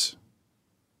numbers.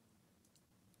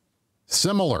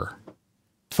 Similar.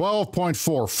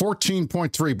 12.4,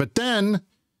 14.3. But then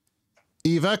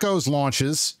EVE Echoes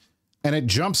launches and it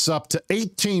jumps up to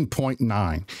 18.9,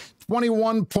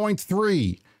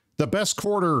 21.3. The best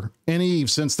quarter in EVE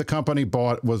since the company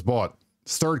was bought.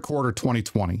 Third quarter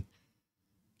 2020.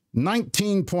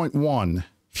 19.1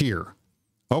 here.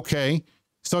 Okay.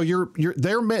 So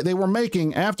they were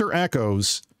making, after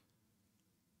Echoes,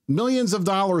 millions of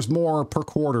dollars more per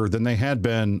quarter than they had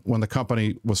been when the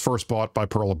company was first bought by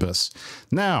Pearl Abyss.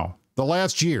 Now, the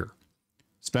last year,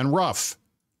 it's been rough.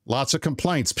 Lots of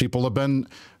complaints. People have been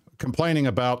complaining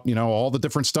about, you know, all the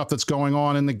different stuff that's going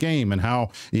on in the game and how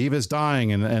EVE is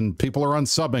dying and people are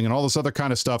unsubbing and all this other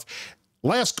kind of stuff.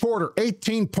 Last quarter,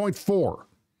 18.4.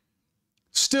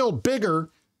 Still bigger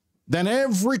than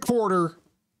every quarter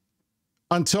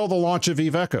until the launch of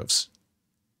EVE Echoes.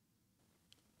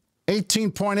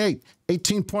 18.8,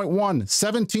 18.1,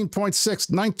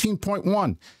 17.6,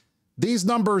 19.1. These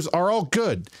numbers are all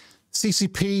good.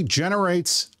 CCP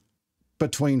generates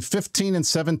between $15 and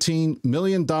 $17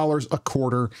 million a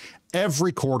quarter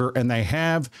every quarter, and they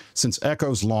have since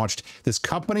Echoes launched. This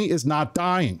company is not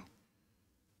dying.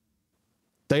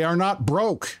 They are not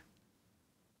broke.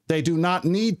 They do not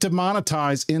need to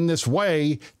monetize in this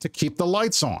way to keep the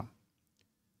lights on.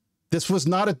 This was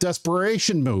not a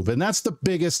desperation move, and that's the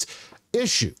biggest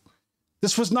issue.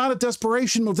 This was not a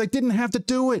desperation move. They didn't have to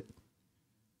do it.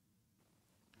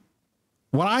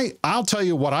 I'll tell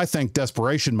you what I think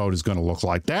desperation mode is going to look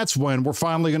like. That's when we're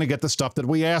finally going to get the stuff that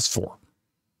we asked for.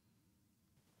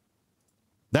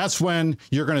 That's when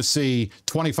you're going to see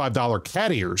 $25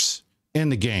 cat ears in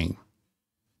the game.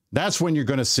 That's when you're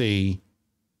going to see,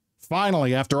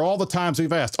 finally, after all the times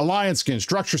we've asked, alliance skins,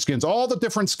 structure skins, all the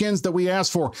different skins that we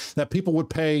asked for, that people would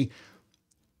pay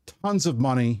tons of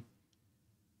money.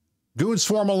 Goon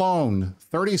Swarm alone,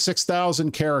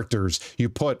 36,000 characters. You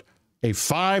put a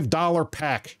 $5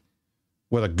 pack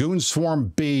with a Goon Swarm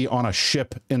B on a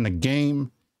ship in the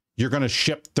game, you're going to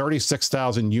ship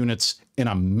 36,000 units in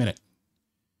a minute.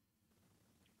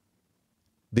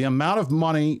 The amount of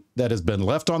money that has been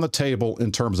left on the table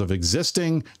in terms of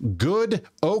existing good,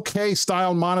 okay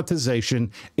style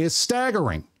monetization is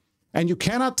staggering. And you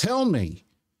cannot tell me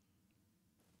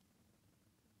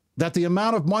that the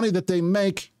amount of money that they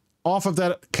make off of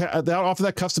that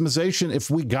customization,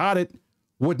 if we got it,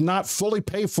 would not fully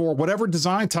pay for whatever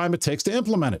design time it takes to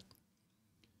implement it.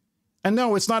 And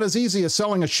no, it's not as easy as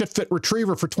selling a shit-fit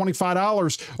retriever for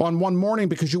 $25 on one morning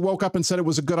because you woke up and said it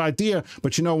was a good idea.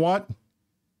 But you know what?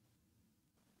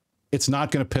 It's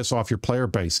not going to piss off your player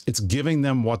base. It's giving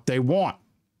them what they want.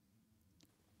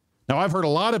 Now, I've heard a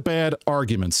lot of bad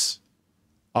arguments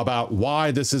about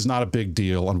why this is not a big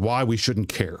deal and why we shouldn't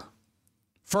care.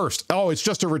 First, oh, it's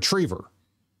just a retriever.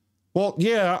 Well,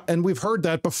 yeah, and we've heard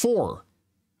that before.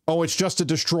 Oh, it's just a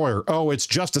destroyer. Oh, it's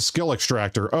just a skill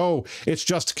extractor. Oh, it's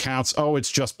just counts. Oh, it's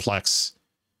just Plex.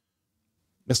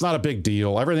 It's not a big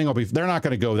deal. Everything will be, they're not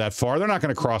going to go that far. They're not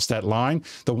going to cross that line.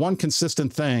 The one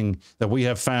consistent thing that we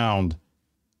have found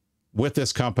with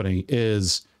this company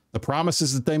is the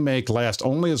promises that they make last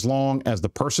only as long as the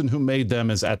person who made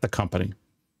them is at the company.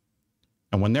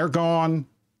 And when they're gone,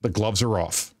 the gloves are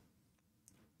off.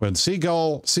 When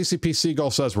CCP Seagull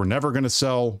says we're never going to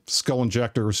sell skill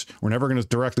injectors, we're never going to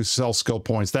directly sell skill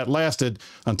points, that lasted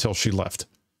until she left.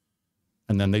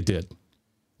 And then they did.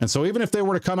 And so even if they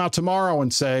were to come out tomorrow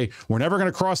and say, we're never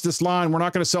going to cross this line, we're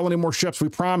not going to sell any more ships, we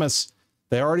promise,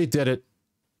 they already did it.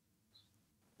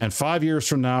 And 5 years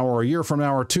from now, or a year from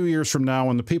now, or 2 years from now,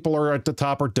 when the people are at the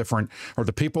top are different, or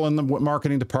the people in the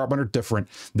marketing department are different,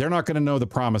 they're not going to know the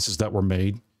promises that were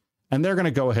made. And they're going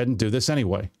to go ahead and do this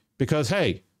anyway. Because,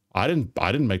 hey, I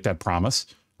didn't make that promise.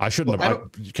 I shouldn't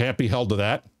have. You can't be held to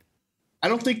that. I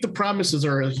don't think the promises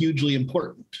are hugely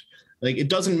important. Like, it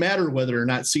doesn't matter whether or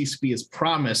not CCP has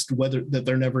promised that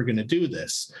they're never going to do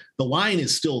this. The line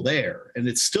is still there, and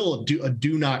it's still a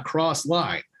do not cross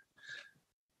line.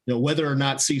 You know, whether or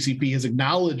not CCP has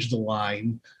acknowledged the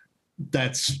line,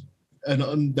 that's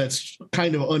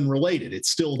kind of unrelated.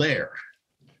 It's still there.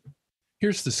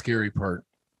 Here's the scary part.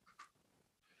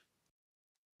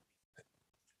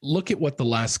 Look at what the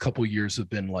last couple years have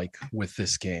been like with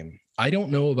this game. I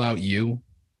don't know about you,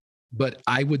 but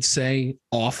I would say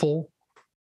awful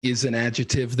is an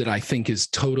adjective that I think is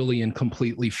totally and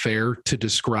completely fair to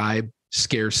describe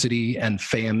scarcity and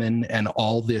famine and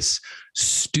all this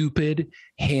stupid,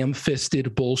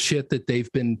 ham-fisted bullshit that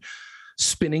they've been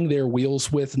spinning their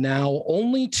wheels with now,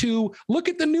 only to look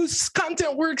at the new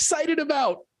content we're excited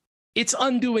about. It's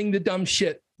undoing the dumb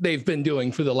shit they've been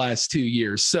doing for the last 2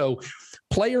 years. So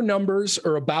player numbers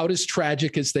are about as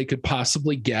tragic as they could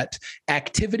possibly get.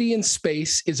 Activity in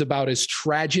space is about as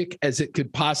tragic as it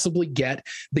could possibly get.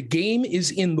 The game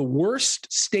is in the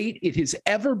worst state it has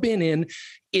ever been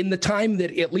in the time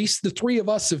that at least the three of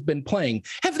us have been playing.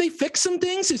 Have they fixed some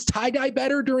things? Is tie-dye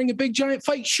better during a big giant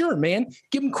fight? Sure, man.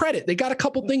 Give them credit. They got a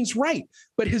couple things right.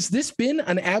 But has this been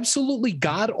an absolutely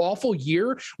god-awful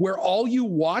year where all you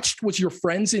watched was your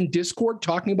friends in Discord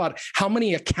talking about how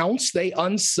many accounts they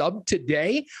unsubbed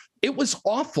today? It was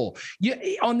awful. Yeah,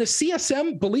 on the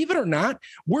CSM, believe it or not,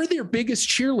 we're their biggest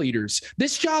cheerleaders.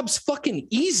 This job's fucking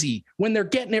easy when they're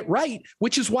getting it right,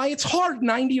 which is why it's hard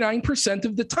 99%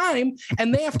 of the time.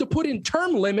 And they have to put in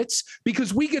term limits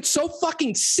because we get so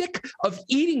fucking sick of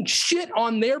eating shit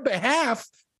on their behalf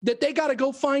that they got to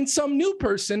go find some new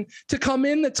person to come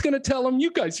in that's going to tell them,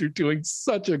 you guys are doing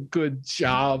such a good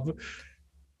job.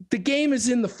 The game is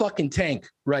in the fucking tank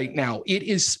right now.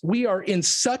 We are in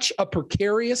such a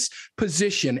precarious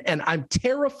position, and I'm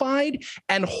terrified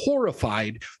and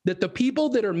horrified that the people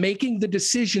that are making the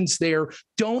decisions there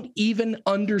don't even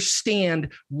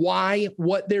understand why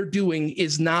what they're doing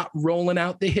is not rolling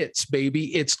out the hits,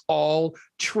 baby. It's all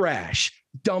trash,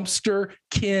 dumpster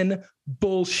kin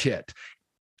bullshit.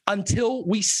 Until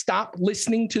we stop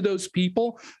listening to those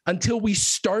people, until we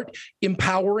start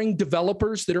empowering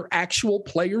developers that are actual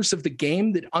players of the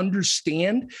game that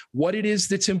understand what it is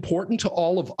that's important to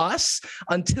all of us,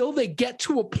 until they get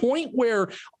to a point where,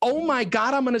 oh my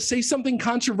God, I'm going to say something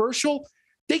controversial,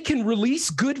 they can release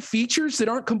good features that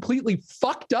aren't completely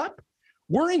fucked up,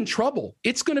 we're in trouble.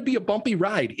 It's going to be a bumpy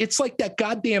ride. It's like that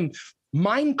goddamn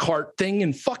minecart thing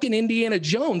in fucking Indiana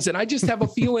Jones. And I just have a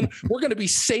feeling we're going to be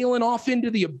sailing off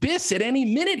into the abyss at any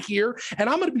minute here. And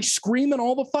I'm going to be screaming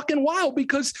all the fucking while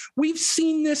because we've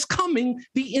seen this coming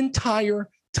the entire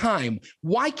time.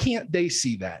 Why can't they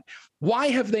see that? Why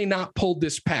have they not pulled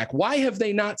this pack? Why have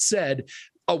they not said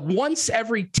a once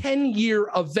every 10-year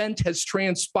event has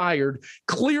transpired?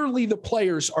 Clearly the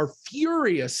players are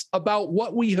furious about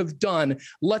what we have done.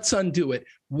 Let's undo it.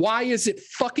 Why is it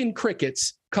fucking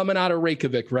crickets coming out of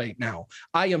Reykjavik right now?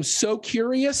 I am so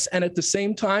curious, and at the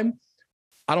same time,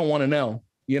 I don't want to know.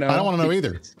 You know, I don't want to know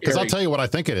either, because I'll tell you what I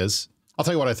think it is.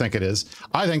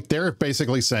 I think they're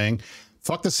basically saying,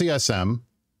 fuck the CSM,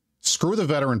 screw the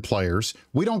veteran players.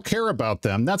 We don't care about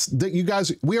them. You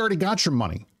guys, we already got your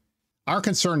money. Our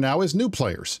concern now is new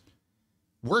players.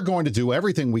 We're going to do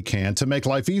everything we can to make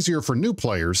life easier for new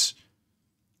players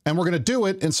And we're going to do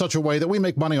it in such a way that we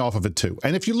make money off of it too.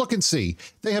 And if you look and see,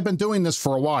 they have been doing this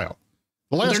for a while.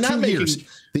 The last 2 years,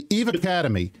 the EVE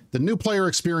Academy, the new player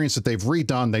experience that they've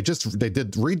redone, they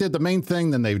redid the main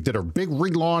thing, then they did a big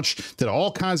relaunch, did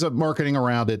all kinds of marketing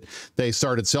around it. They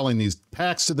started selling these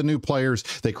packs to the new players.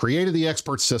 They created the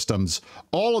expert systems.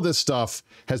 All of this stuff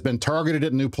has been targeted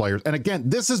at new players. And again,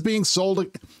 this is being sold.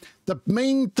 The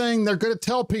main thing they're going to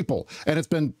tell people, and it's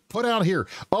been put out here,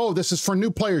 oh, this is for new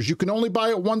players. You can only buy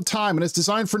it one time, and it's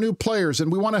designed for new players,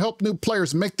 and we want to help new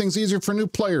players and make things easier for new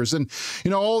players. And, you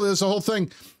know, all this, the whole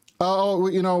thing,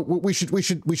 you know, we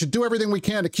should do everything we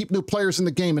can to keep new players in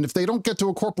the game. And if they don't get to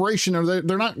a corporation or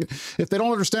they're not, if they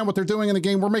don't understand what they're doing in the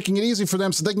game, we're making it easy for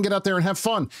them so they can get out there and have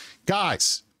fun.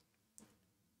 Guys,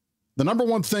 the number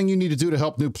one thing you need to do to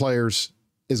help new players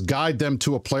is guide them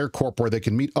to a player corp where they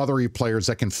can meet other e-players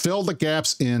that can fill the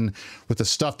gaps in with the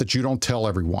stuff that you don't tell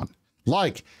everyone.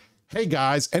 Like, hey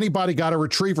guys, anybody got a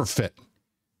retriever fit?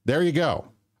 There you go.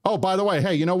 Oh, by the way,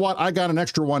 hey, you know what? I got an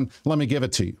extra one. Let me give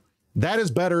it to you. That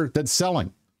is better than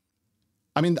selling.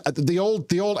 I mean, the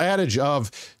old adage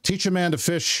of teach a man to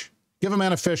fish, give a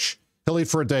man a fish, he'll eat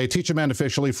for a day. Teach a man to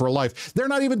fish, he'll eat for a life. They're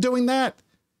not even doing that.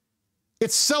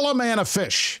 It's sell a man a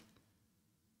fish.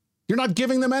 You're not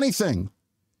giving them anything.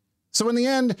 So in the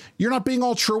end, you're not being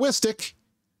altruistic.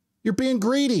 You're being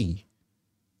greedy.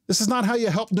 This is not how you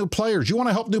help new players. You want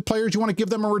to help new players? You want to give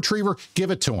them a retriever?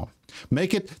 Give it to them.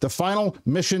 Make it the final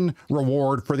mission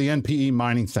reward for the NPE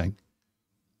mining thing.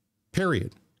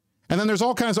 Period. And then there's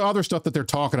all kinds of other stuff that they're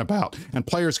talking about. And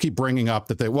players keep bringing up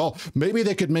that well, maybe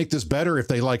they could make this better if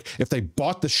they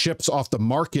bought the ships off the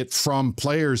market from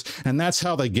players. And that's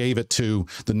how they gave it to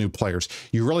the new players.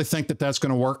 You really think that that's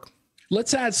going to work?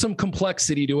 Let's add some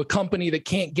complexity to a company that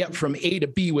can't get from A to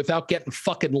B without getting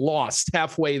fucking lost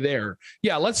halfway there.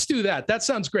 Yeah, let's do that. That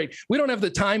sounds great. We don't have the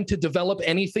time to develop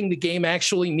anything the game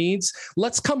actually needs.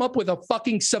 Let's come up with a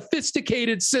fucking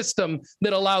sophisticated system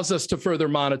that allows us to further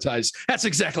monetize. That's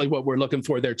exactly what we're looking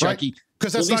for there, Chucky.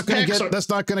 Because that's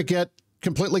not going to get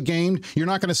completely gamed. You're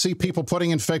not going to see people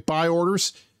putting in fake buy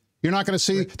orders. You're not going to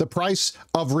see the price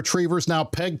of retrievers now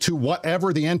pegged to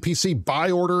whatever the NPC buy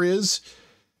order is.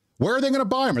 Where are they going to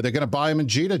buy them? Are they going to buy them in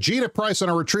JITA? JITA price on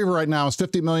a retriever right now is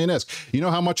 50 million ISK. You know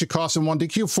how much it costs in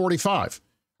 1DQ? 45.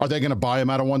 Are they going to buy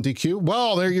them out of 1DQ?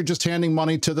 Well, there you're just handing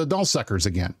money to the nullsuckers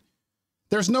again.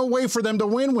 There's no way for them to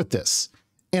win with this.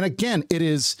 And again,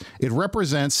 it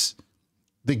represents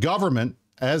the government,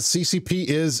 as CCP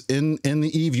is in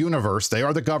the EVE universe. They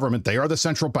are the government. They are the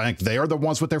central bank. They are the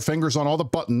ones with their fingers on all the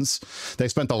buttons. They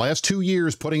spent the last 2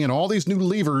 years putting in all these new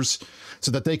levers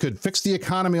so that they could fix the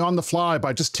economy on the fly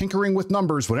by just tinkering with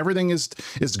numbers. When everything is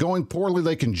going poorly,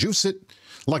 they can juice it,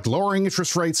 like lowering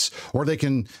interest rates, or they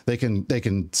can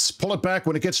pull it back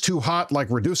when it gets too hot, like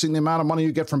reducing the amount of money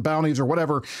you get from bounties or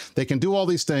whatever. They can do all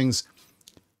these things.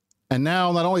 And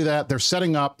now, not only that, they're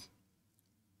setting up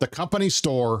the company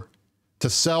store to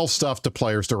sell stuff to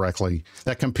players directly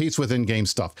that competes with in-game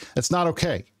stuff. It's not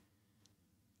okay.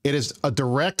 It is a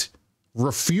direct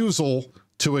refusal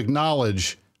to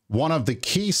acknowledge one of the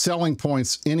key selling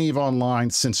points in EVE Online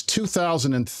since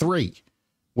 2003,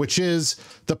 which is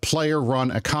the player-run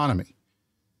economy.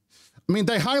 I mean,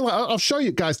 I'll show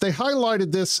you guys. They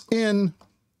highlighted this in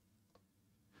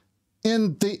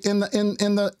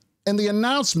the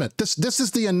announcement. This is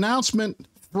the announcement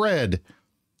thread.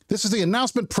 This is the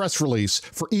announcement press release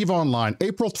for EVE Online,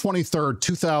 April 23rd,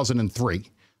 2003.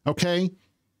 Okay?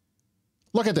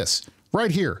 Look at this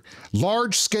right here.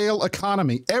 Large-scale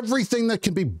economy. Everything that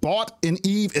can be bought in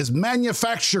EVE is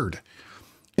manufactured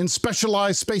in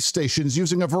specialized space stations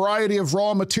using a variety of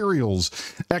raw materials.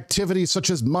 Activities such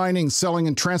as mining, selling,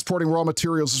 and transporting raw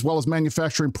materials, as well as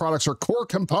manufacturing products, are core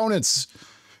components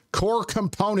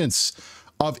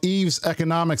of EVE's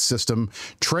economic system.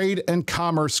 Trade and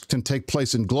commerce can take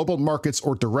place in global markets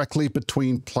or directly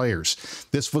between players.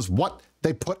 This was what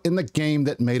they put in the game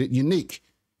that made it unique.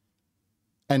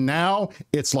 And now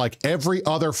it's like every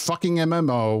other fucking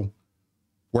MMO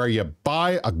where you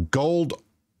buy a gold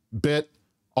bit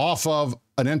off of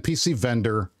an NPC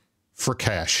vendor for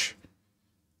cash.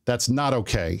 That's not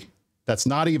okay. That's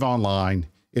not EVE Online.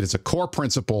 It is a core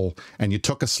principle, and you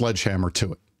took a sledgehammer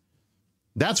to it.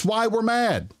 That's why we're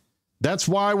mad. That's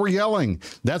why we're yelling.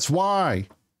 That's why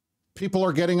people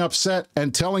are getting upset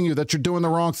and telling you that you're doing the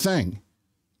wrong thing.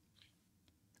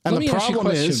 And the problem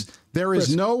is there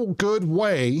is no good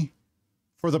way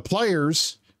for the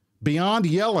players beyond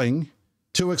yelling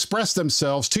to express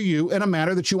themselves to you in a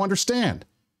manner that you understand.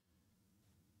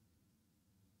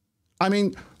 I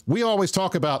mean, we always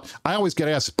talk about, I always get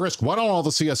asked, Brisc, why don't all the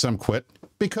CSM quit?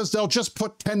 Because they'll just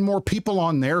put 10 more people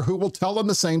on there who will tell them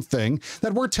the same thing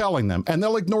that we're telling them, and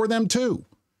they'll ignore them too.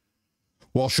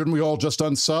 Well, shouldn't we all just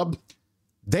unsub?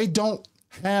 They don't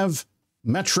have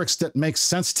metrics that make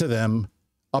sense to them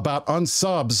about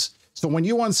unsubs. So when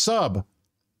you unsub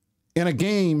in a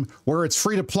game where it's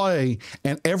free to play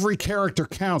and every character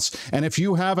counts, and if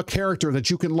you have a character that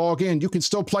you can log in, you can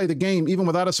still play the game even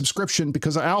without a subscription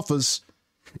because of alphas.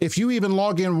 If you even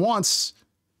log in once,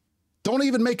 don't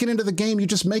even make it into the game. You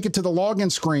just make it to the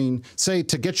login screen, say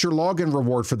to get your login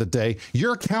reward for the day.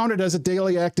 You're counted as a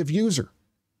daily active user.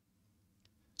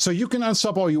 So you can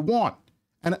unsub all you want.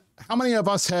 And how many of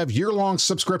us have year-long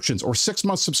subscriptions or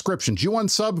 6-month subscriptions? You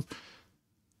unsub,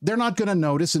 they're not going to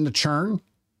notice in the churn.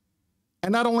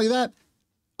 And not only that,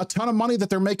 a ton of money that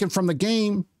they're making from the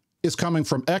game is coming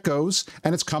from echoes,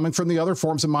 and it's coming from the other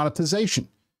forms of monetization.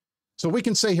 So we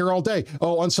can say here all day,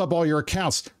 oh, unsub all your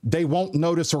accounts. They won't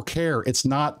notice or care. It's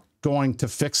not going to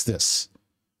fix this,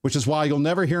 which is why you'll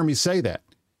never hear me say that.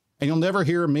 And you'll never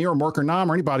hear me or Mark or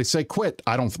Nam or anybody say quit.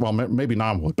 I don't, well, maybe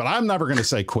Nam would, but I'm never going to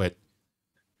say quit.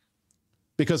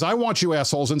 Because I want you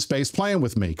assholes in space playing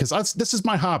with me, because this is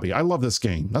my hobby. I love this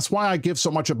game. That's why I give so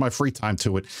much of my free time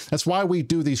to it. That's why we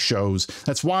do these shows.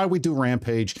 That's why we do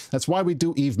Rampage. That's why we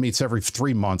do Eve Meets every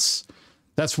 3 months.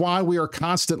 That's why we are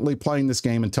constantly playing this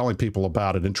game and telling people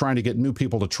about it and trying to get new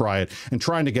people to try it and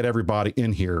trying to get everybody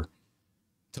in here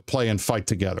to play and fight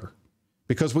together.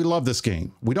 Because we love this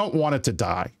game. We don't want it to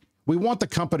die. We want the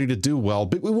company to do well,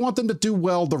 but we want them to do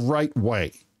well the right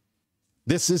way.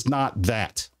 This is not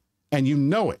that. And you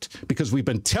know it, because we've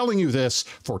been telling you this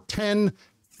for 10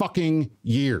 fucking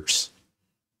years.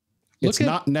 It's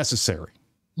not necessary.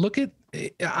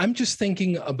 I'm just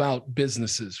thinking about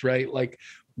businesses, right? Like,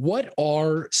 what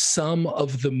are some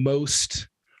of the most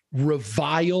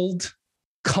reviled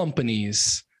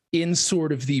companies in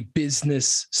sort of the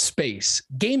business space?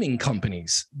 Gaming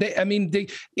companies.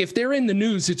 If they're in the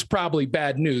news, it's probably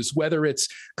bad news, whether it's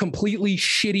completely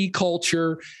shitty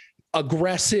culture,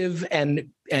 aggressive and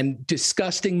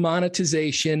disgusting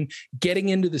monetization, getting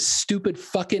into the stupid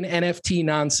fucking NFT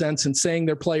nonsense and saying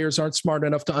their players aren't smart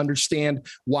enough to understand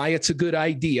why it's a good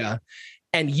idea.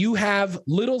 And you have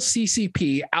little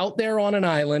CCP out there on an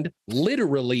island,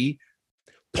 literally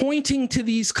pointing to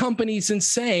these companies and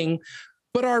saying,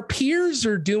 but our peers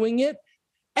are doing it.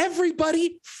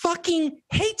 Everybody fucking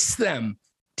hates them.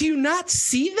 Do you not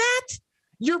see that?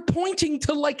 You're pointing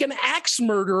to like an axe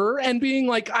murderer and being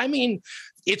like, I mean,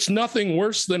 it's nothing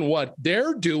worse than what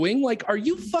they're doing. Like, are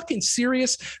you fucking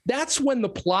serious? That's when the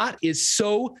plot is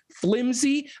so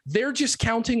flimsy. They're just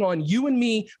counting on you and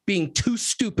me being too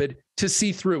stupid to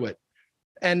see through it.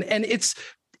 And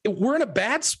we're in a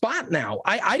bad spot now.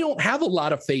 I don't have a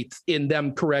lot of faith in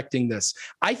them correcting this.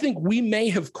 I think we may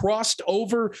have crossed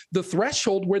over the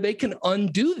threshold where they can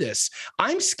undo this.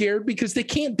 I'm scared because they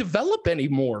can't develop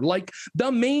anymore. Like,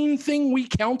 the main thing we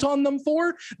count on them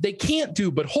for, they can't do,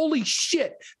 but holy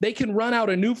shit, they can run out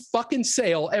a new fucking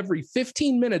sale every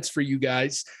 15 minutes for you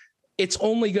guys. It's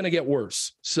only going to get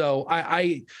worse. So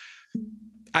I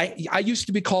used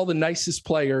to be called the nicest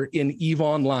player in EVE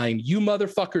Online. You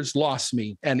motherfuckers lost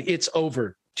me, and it's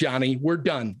over, Johnny. We're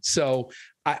done. So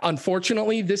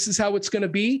unfortunately, this is how it's going to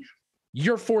be.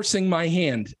 You're forcing my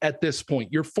hand at this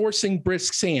point. You're forcing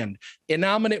Brisc's hand.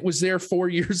 Innominate was there 4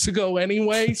 years ago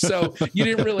anyway, so you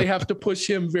didn't really have to push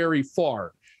him very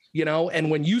far. You know, and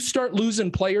when you start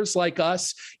losing players like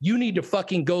us, you need to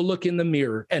fucking go look in the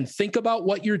mirror and think about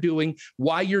what you're doing,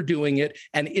 why you're doing it,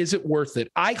 and is it worth it?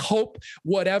 I hope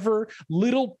whatever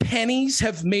little pennies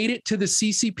have made it to the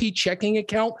CCP checking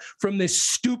account from this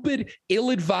stupid,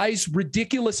 ill-advised,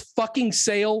 ridiculous fucking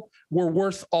sale were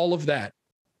worth all of that.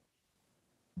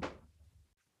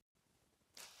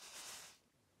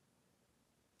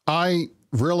 I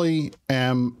really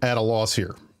am at a loss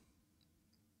here.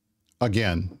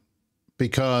 Again,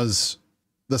 because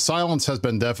the silence has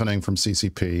been deafening from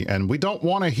CCP, and we don't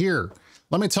want to hear.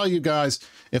 Let me tell you guys,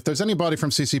 if there's anybody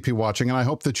from CCP watching, and I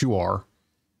hope that you are,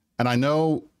 and I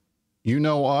know you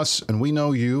know us, and we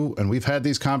know you, and we've had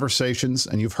these conversations,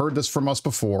 and you've heard this from us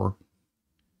before,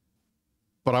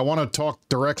 but I want to talk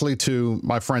directly to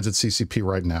my friends at CCP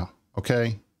right now,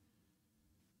 okay?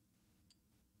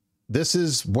 This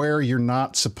is where you're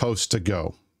not supposed to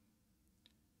go.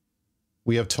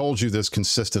 We have told you this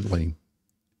consistently.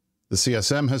 The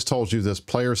CSM has told you this.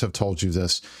 Players have told you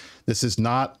this. This is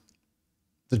not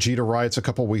the Jita riots a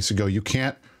couple weeks ago. You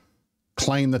can't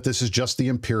claim that this is just the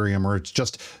Imperium, or it's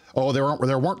just, oh,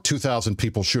 there weren't 2,000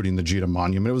 people shooting the Jita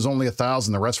monument. It was only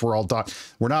 1,000. The rest were all died.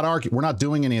 We're not arguing. We're not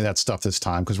doing any of that stuff this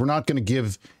time, because we're not going to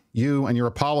give you and your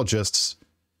apologists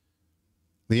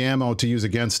the ammo to use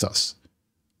against us.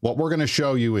 What we're going to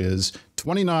show you is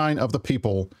 29 of the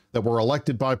people that were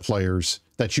elected by players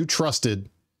that you trusted,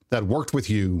 that worked with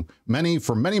you, many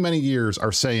for many, many years,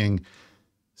 are saying,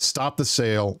 stop the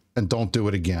sale and don't do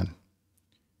it again.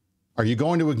 Are you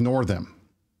going to ignore them?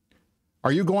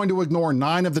 Are you going to ignore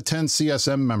 9 of the 10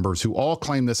 CSM members who all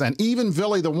claim this? And even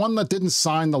Villy, the one that didn't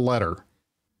sign the letter,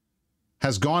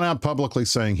 has gone out publicly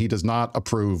saying he does not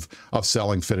approve of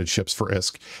selling fitted ships for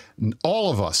ISK.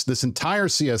 All of us, this entire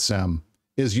CSM,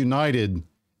 is united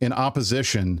in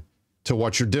opposition to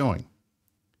what you're doing.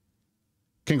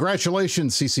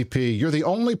 Congratulations, CCP. You're the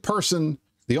only person,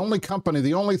 the only company,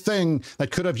 the only thing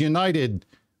that could have united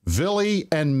Villy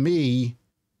and me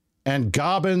and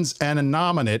Gobbins and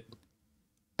Anominate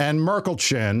and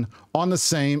Merkelchen on the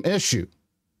same issue.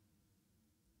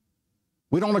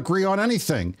 We don't agree on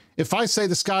anything. If I say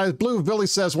the sky is blue, Billy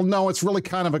says, well, no, it's really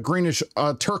kind of a greenish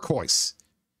turquoise.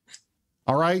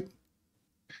 All right?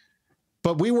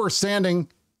 But we were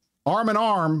standing arm in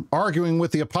arm arguing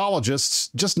with the apologists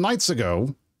just nights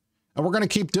ago, and we're going to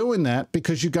keep doing that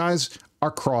because you guys are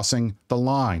crossing the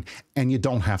line, and you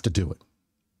don't have to do it.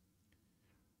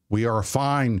 We are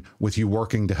fine with you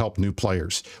working to help new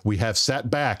players. We have sat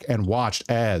back and watched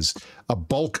as a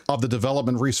bulk of the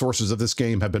development resources of this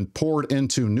game have been poured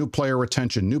into new player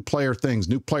retention, new player things,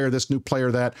 new player this, new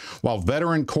player that, while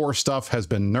veteran core stuff has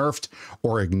been nerfed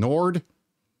or ignored.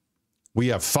 We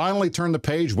have finally turned the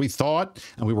page, we thought,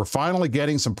 and we were finally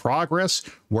getting some progress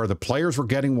where the players were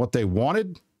getting what they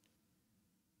wanted.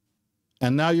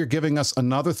 And now you're giving us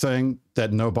another thing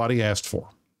that nobody asked for.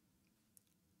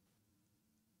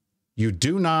 You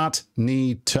do not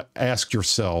need to ask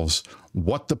yourselves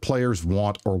what the players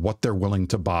want or what they're willing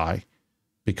to buy,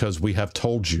 because we have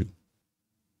told you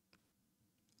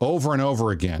over and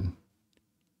over again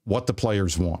what the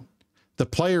players want. The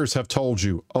players have told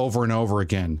you over and over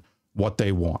again what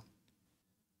they want.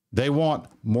 They want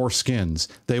more skins.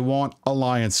 They want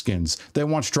alliance skins. They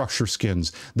want structure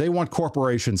skins. They want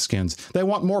corporation skins. They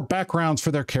want more backgrounds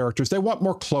for their characters. They want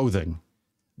more clothing.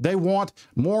 They want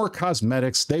more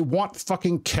cosmetics. They want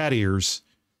fucking cat ears.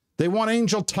 They want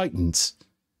Angel Titans.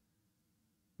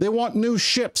 They want new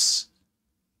ships.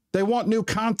 They want new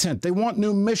content. They want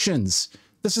new missions.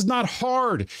 This is not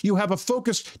hard. You have a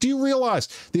focus. Do you realize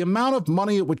the amount of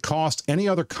money it would cost any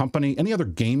other company, any other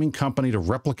gaming company to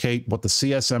replicate what the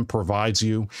CSM provides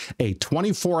you? A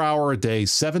 24-hour-a-day,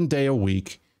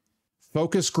 7-day-a-week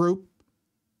focus group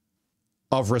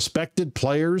of respected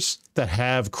players that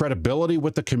have credibility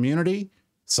with the community,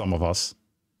 some of us,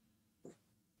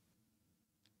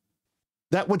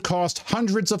 that would cost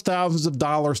hundreds of thousands of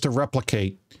dollars to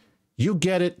replicate. You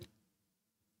get it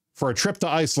for a trip to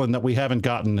Iceland that we haven't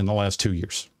gotten in the last 2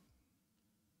 years.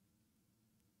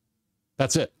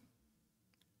 That's it.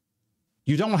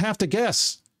 You don't have to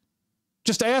guess.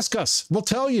 Just ask us. We'll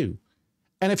tell you.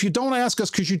 And if you don't ask us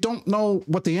because you don't know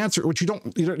what the answer, which you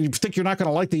think you're not going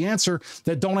to like the answer,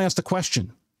 then don't ask the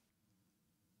question.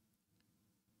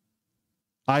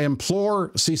 I implore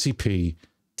CCP,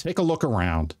 take a look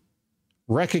around,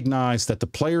 recognize that the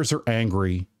players are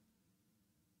angry,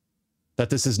 that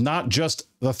this is not just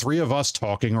the 3 of us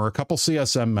talking or a couple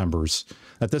CSM members,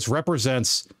 that this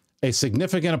represents a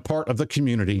significant part of the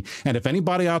community. And if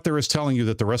anybody out there is telling you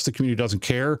that the rest of the community doesn't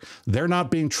care, they're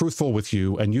not being truthful with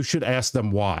you, and you should ask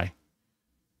them why.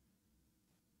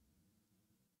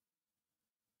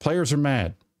 Players are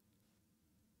mad.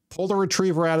 Pull the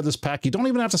retriever out of this pack. You don't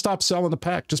even have to stop selling the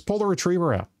pack. Just pull the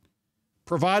retriever out.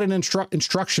 Provide an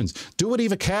instructions. Do what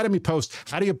Eve Academy posts.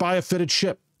 How do you buy a fitted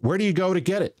ship? Where do you go to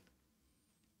get it?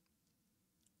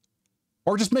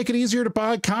 Or just make it easier to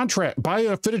buy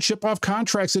a fitted ship off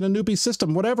contracts in a newbie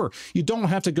system, whatever. You don't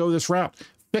have to go this route.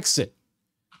 Fix it.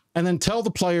 And then tell the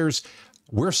players,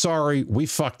 we're sorry, we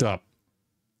fucked up.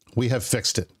 We have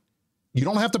fixed it. You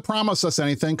don't have to promise us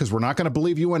anything because we're not going to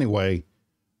believe you anyway.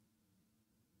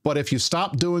 But if you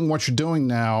stop doing what you're doing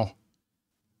now,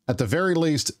 at the very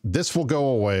least, this will go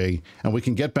away and we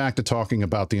can get back to talking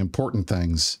about the important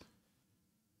things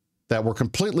that were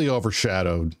completely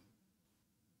overshadowed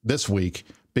this week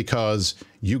because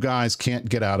you guys can't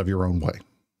get out of your own way.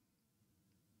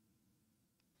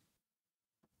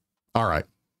 All right.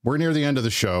 We're near the end of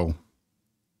the show.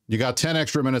 You got 10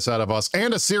 extra minutes out of us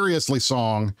and a Seriously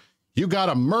song. You got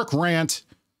a Merc rant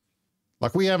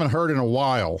like we haven't heard in a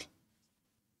while.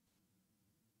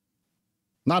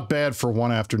 Not bad for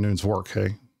one afternoon's work,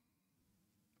 hey?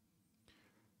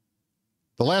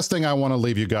 The last thing I want to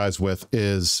leave you guys with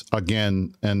is,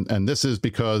 again, and this is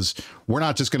because we're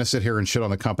not just going to sit here and shit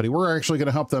on the company. We're actually going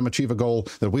to help them achieve a goal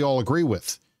that we all agree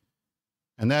with.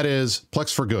 and that is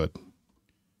Plex for Good.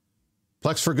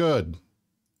 Plex for Good,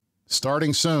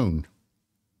 starting soon.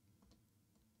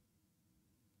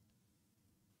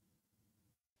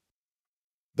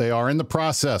 They are in the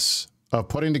process of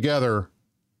putting together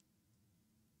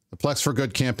the Plex for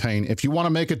Good campaign. If you want to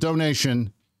make a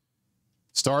donation,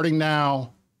 starting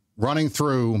now, running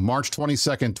through March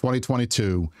 22nd,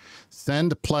 2022,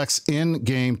 send Plex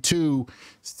in-game to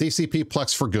CCP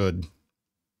Plex for Good.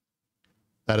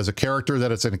 That is a character,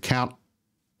 that is an account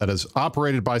that is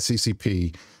operated by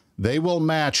CCP. They will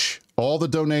match all the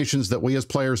donations that we as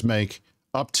players make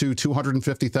up to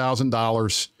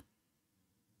 $250,000.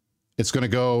 It's going to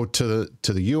go to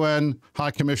the UN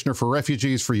High Commissioner for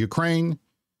Refugees for Ukraine,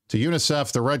 to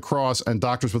UNICEF, the Red Cross, and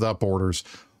Doctors Without Borders.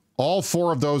 All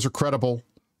four of those are credible.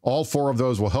 All four of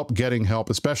those will help getting help,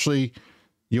 especially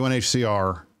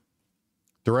UNHCR,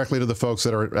 directly to the folks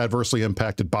that are adversely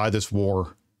impacted by this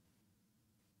war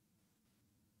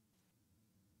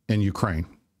in Ukraine.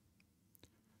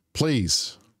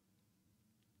 Please,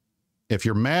 if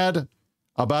you're mad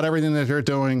about everything that they're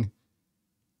doing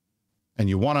and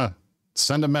you want to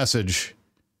send a message,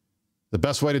 the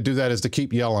best way to do that is to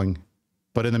keep yelling.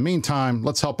 But in the meantime,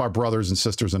 let's help our brothers and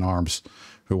sisters in arms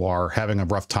who are having a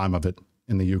rough time of it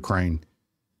in the Ukraine.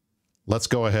 Let's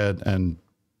go ahead and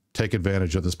take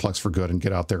advantage of this Plex for Good and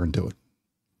get out there and do it.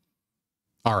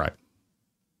 All right.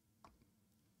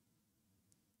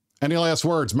 Any last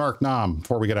words, Mark, Nam,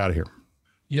 before we get out of here?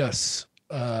 Yes.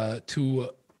 To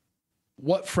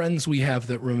what friends we have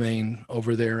that remain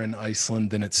over there in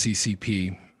Iceland and at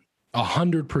CCP,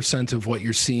 100% of what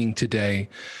you're seeing today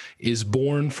is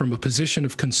born from a position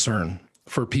of concern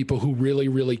for people who really,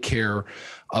 really care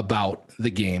about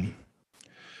the game.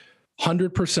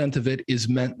 100% of it is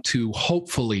meant to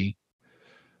hopefully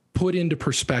put into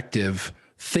perspective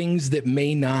things that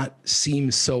may not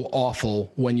seem so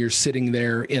awful when you're sitting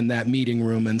there in that meeting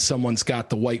room and someone's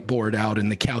got the whiteboard out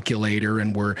and the calculator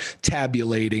and we're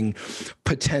tabulating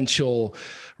potential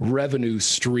revenue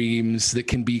streams that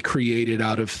can be created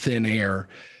out of thin air.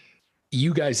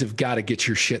 You guys have got to get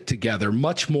your shit together.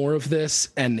 Much more of this,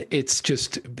 and it's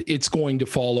going to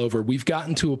fall over. We've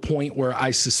gotten to a point where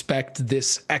I suspect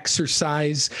this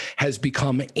exercise has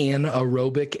become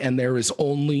anaerobic, and there is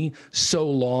only so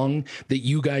long that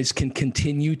you guys can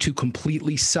continue to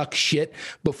completely suck shit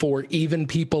before even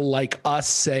people like us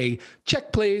say,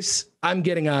 check, please, I'm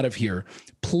getting out of here.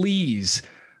 Please,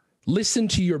 listen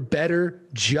to your better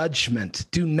judgment.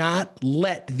 Do not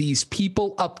let these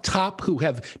people up top who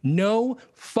have no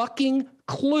fucking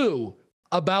clue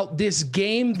about this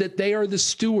game that they are the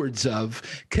stewards of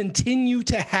continue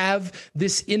to have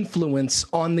this influence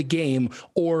on the game,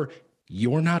 or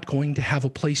you're not going to have a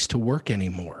place to work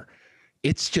anymore.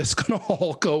 It's just going to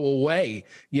all go away,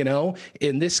 you know?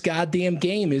 And this goddamn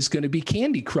game is going to be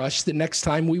Candy Crush the next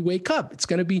time we wake up. It's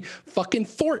going to be fucking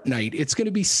Fortnite. It's going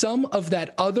to be some of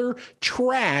that other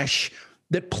trash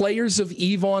that players of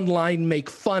EVE Online make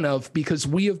fun of because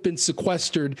we have been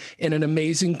sequestered in an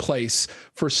amazing place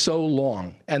for so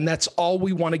long. And that's all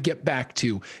we want to get back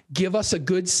to. Give us a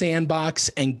good sandbox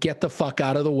and get the fuck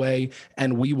out of the way,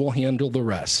 and we will handle the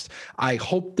rest. I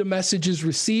hope the message is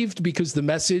received because the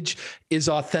message is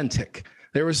authentic.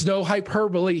 There is no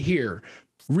hyperbole here.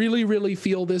 Really, really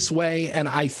feel this way. And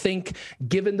I think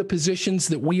given the positions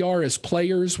that we are as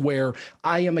players, where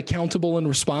I am accountable and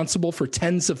responsible for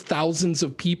tens of thousands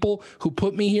of people who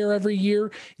put me here every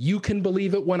year, you can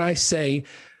believe it when I say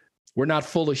we're not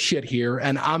full of shit here.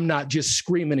 And I'm not just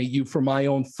screaming at you for my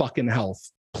own fucking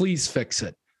health. Please fix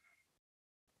it.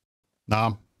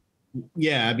 Nom.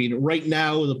 Yeah, I mean, right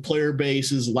now the player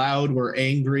base is loud, we're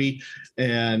angry,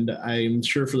 and I'm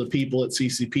sure for the people at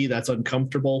CCP that's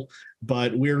uncomfortable,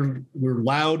 but we're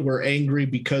loud, we're angry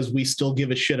because we still give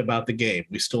a shit about the game.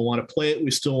 We still want to play it,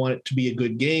 we still want it to be a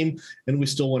good game, and we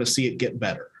still want to see it get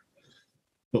better.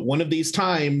 But one of these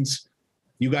times,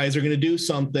 you guys are going to do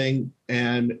something,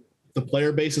 and the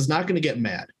player base is not going to get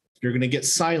mad. You're going to get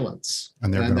silence,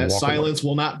 and that silence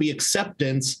will not be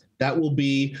acceptance. That will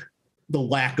be the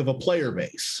lack of a player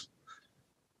base.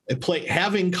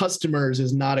 Having customers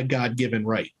is not a God-given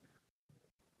right.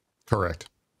 Correct.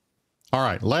 All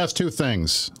right. Last two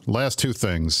things.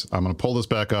 I'm going to pull this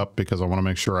back up because I want to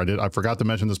make sure I forgot to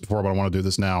mention this before, but I want to do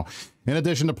this now. In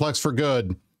addition to Plex for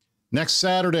Good, next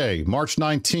Saturday, March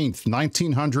 19th,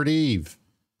 1900 Eve,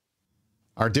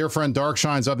 our dear friend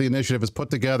Darkshines of the Initiative has put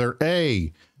together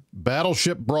a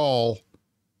Battleship Brawl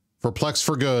for Plex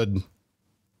for Good.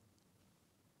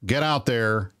 Get out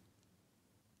there.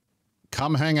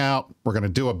 Come hang out. We're going to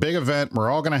do a big event.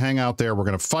 We're all going to hang out there. We're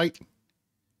going to fight.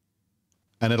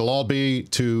 And it'll all be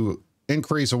to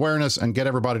increase awareness and get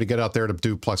everybody to get out there to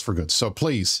do Plex for Good. So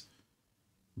please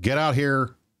get out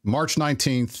here March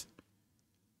 19th.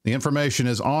 The information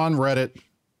is on Reddit.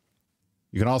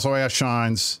 You can also ask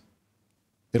Shines.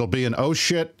 It'll be an oh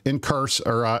shit in curse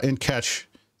or in catch,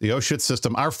 the oh shit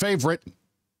system, our favorite.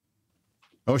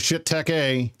 Oh shit Tech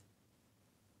A.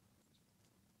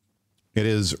 It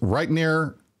is right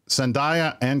near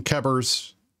Zendaya and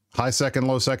Kebbers, high sec and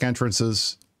low sec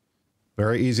entrances.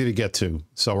 Very easy to get to.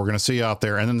 So we're going to see you out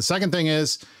there. And then the second thing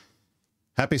is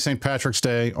happy St. Patrick's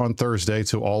Day on Thursday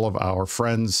to all of our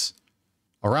friends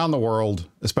around the world,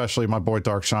 especially my boy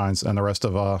Dark Shines and the rest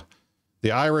of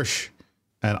the Irish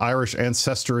and Irish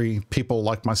ancestry people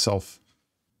like myself.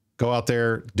 Go out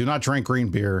there. Do not drink green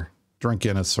beer. Drink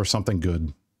Guinness or something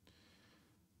good.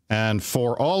 And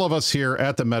for all of us here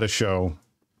at the Meta Show,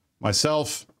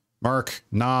 myself, Merc,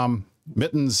 Nam,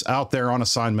 Mittens out there on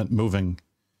assignment moving.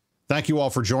 Thank you all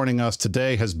for joining us.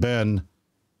 Today has been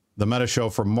the Meta Show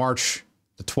for March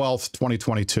the 12th,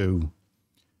 2022.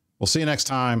 We'll see you next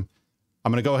time.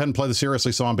 I'm going to go ahead and play the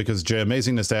Seriously song because Jay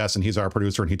Amazingness asked, and he's our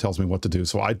producer, and he tells me what to do.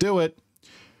 So I do it.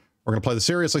 We're going to play the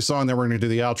Seriously song, then we're going to do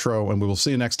the outro, and we will see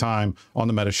you next time on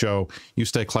the Meta Show. You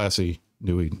stay classy.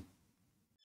 New Eden.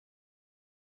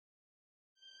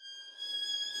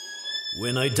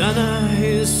 When Idana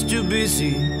is too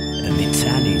busy and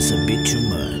Mittani's a bit too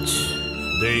much,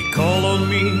 they call on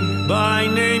me by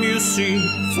name, you see,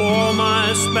 for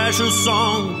my special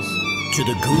songs. To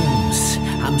the goons,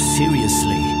 I'm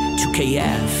seriously. To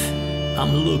KF,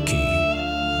 I'm Lucky.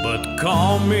 But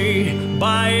call me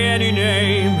by any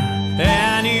name,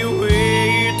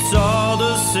 anyway, it's all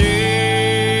the same.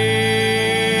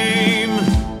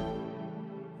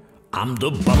 I'm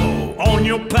the bubble on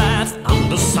your path, I'm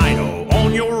the Sino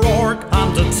on your orc,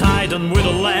 I'm the Titan with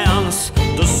a lance,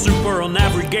 the super on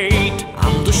every gate.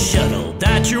 I'm the shuttle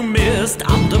that you missed,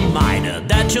 I'm the miner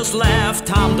that just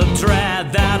left, I'm the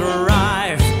thread that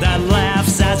arrived, that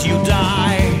laughs as you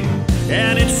die.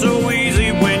 And it's so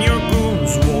easy when your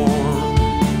goon's warm.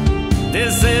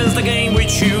 This is the game we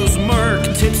choose. Merc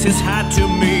tips his hat to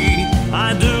me.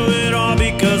 I do it all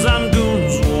because I'm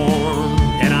goon's warm,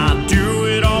 and I do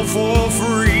it all for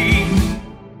free.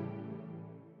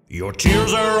 Your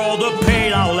tears are all the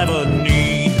pain I'll ever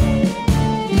need.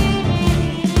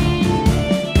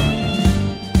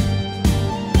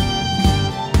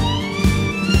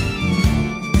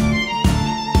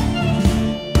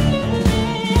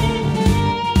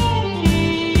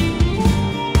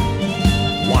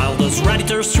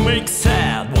 Redditors to make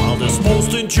sad, while there's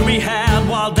posting to be had,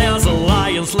 while there's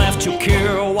alliance left to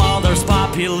kill, while there's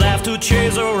puppy left to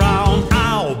chase around.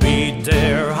 I'll be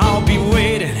there, I'll be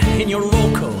waiting in your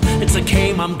local. It's a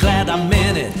game, I'm glad I'm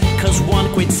in it, cause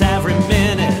one quits every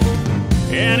minute.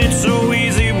 And it's so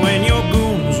easy when your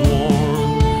goon's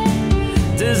warm.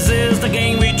 This is the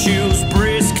game we choose.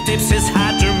 Brisc tips his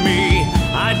hat to me.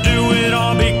 I do it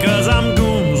all because I'm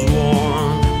goon's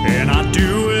warm, and I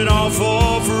do it all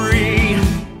for free.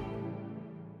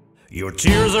 Your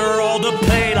tears are all the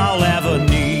pain I'll ever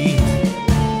need.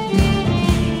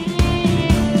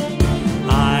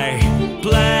 I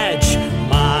pledge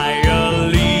my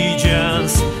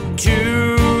allegiance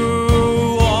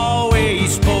to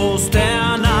always post,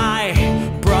 and I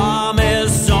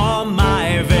promise on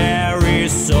my very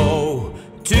soul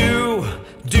to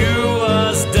do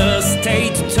as the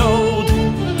state told.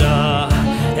 The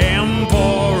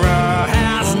Emperor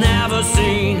has never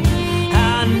seen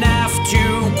an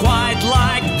F2 quite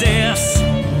like this.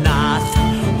 Not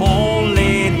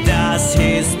only does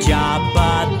his job,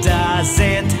 but does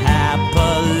it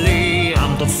happily.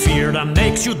 I'm the fear that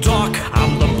makes you duck,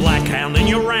 I'm the black hand in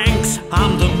your ranks,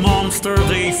 I'm the monster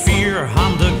they fear,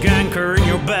 I'm the ganker in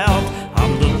your belt,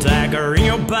 I'm the dagger in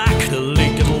your back, the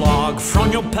liquid log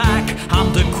from your pack,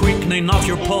 I'm the quickening of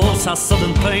your pulse, a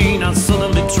sudden pain, a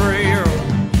sudden betrayal.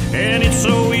 And it's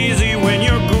so easy when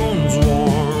your goon's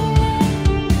warm.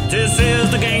 This is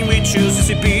the game we choose.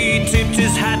 CCP tipped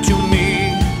his hat to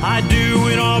me. I do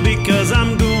it all because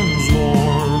I'm goon's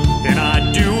warm, and I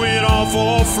do it all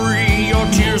for free. Your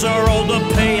tears are all the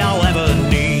pay I'll ever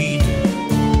need,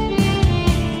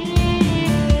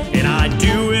 and I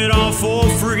do it all for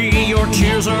free. Your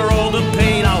tears are all the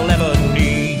pain I'll ever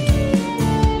need,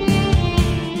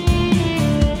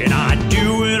 and I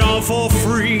do it all for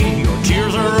free. Your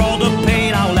tears are all the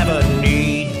pain I'll ever need.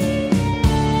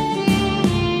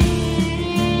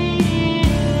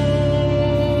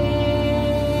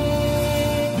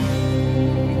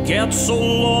 Get so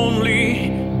lonely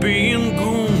being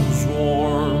goon's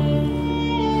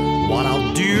warm. What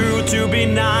I'll do to be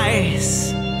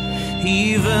nice,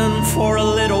 even for a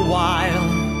little while,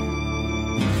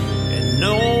 and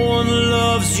no one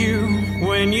miss you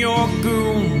when your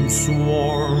goons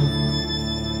swarm.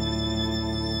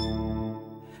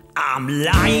 I'm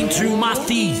lying through my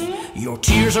teeth. Your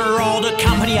tears are all the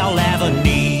company I'll ever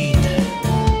need.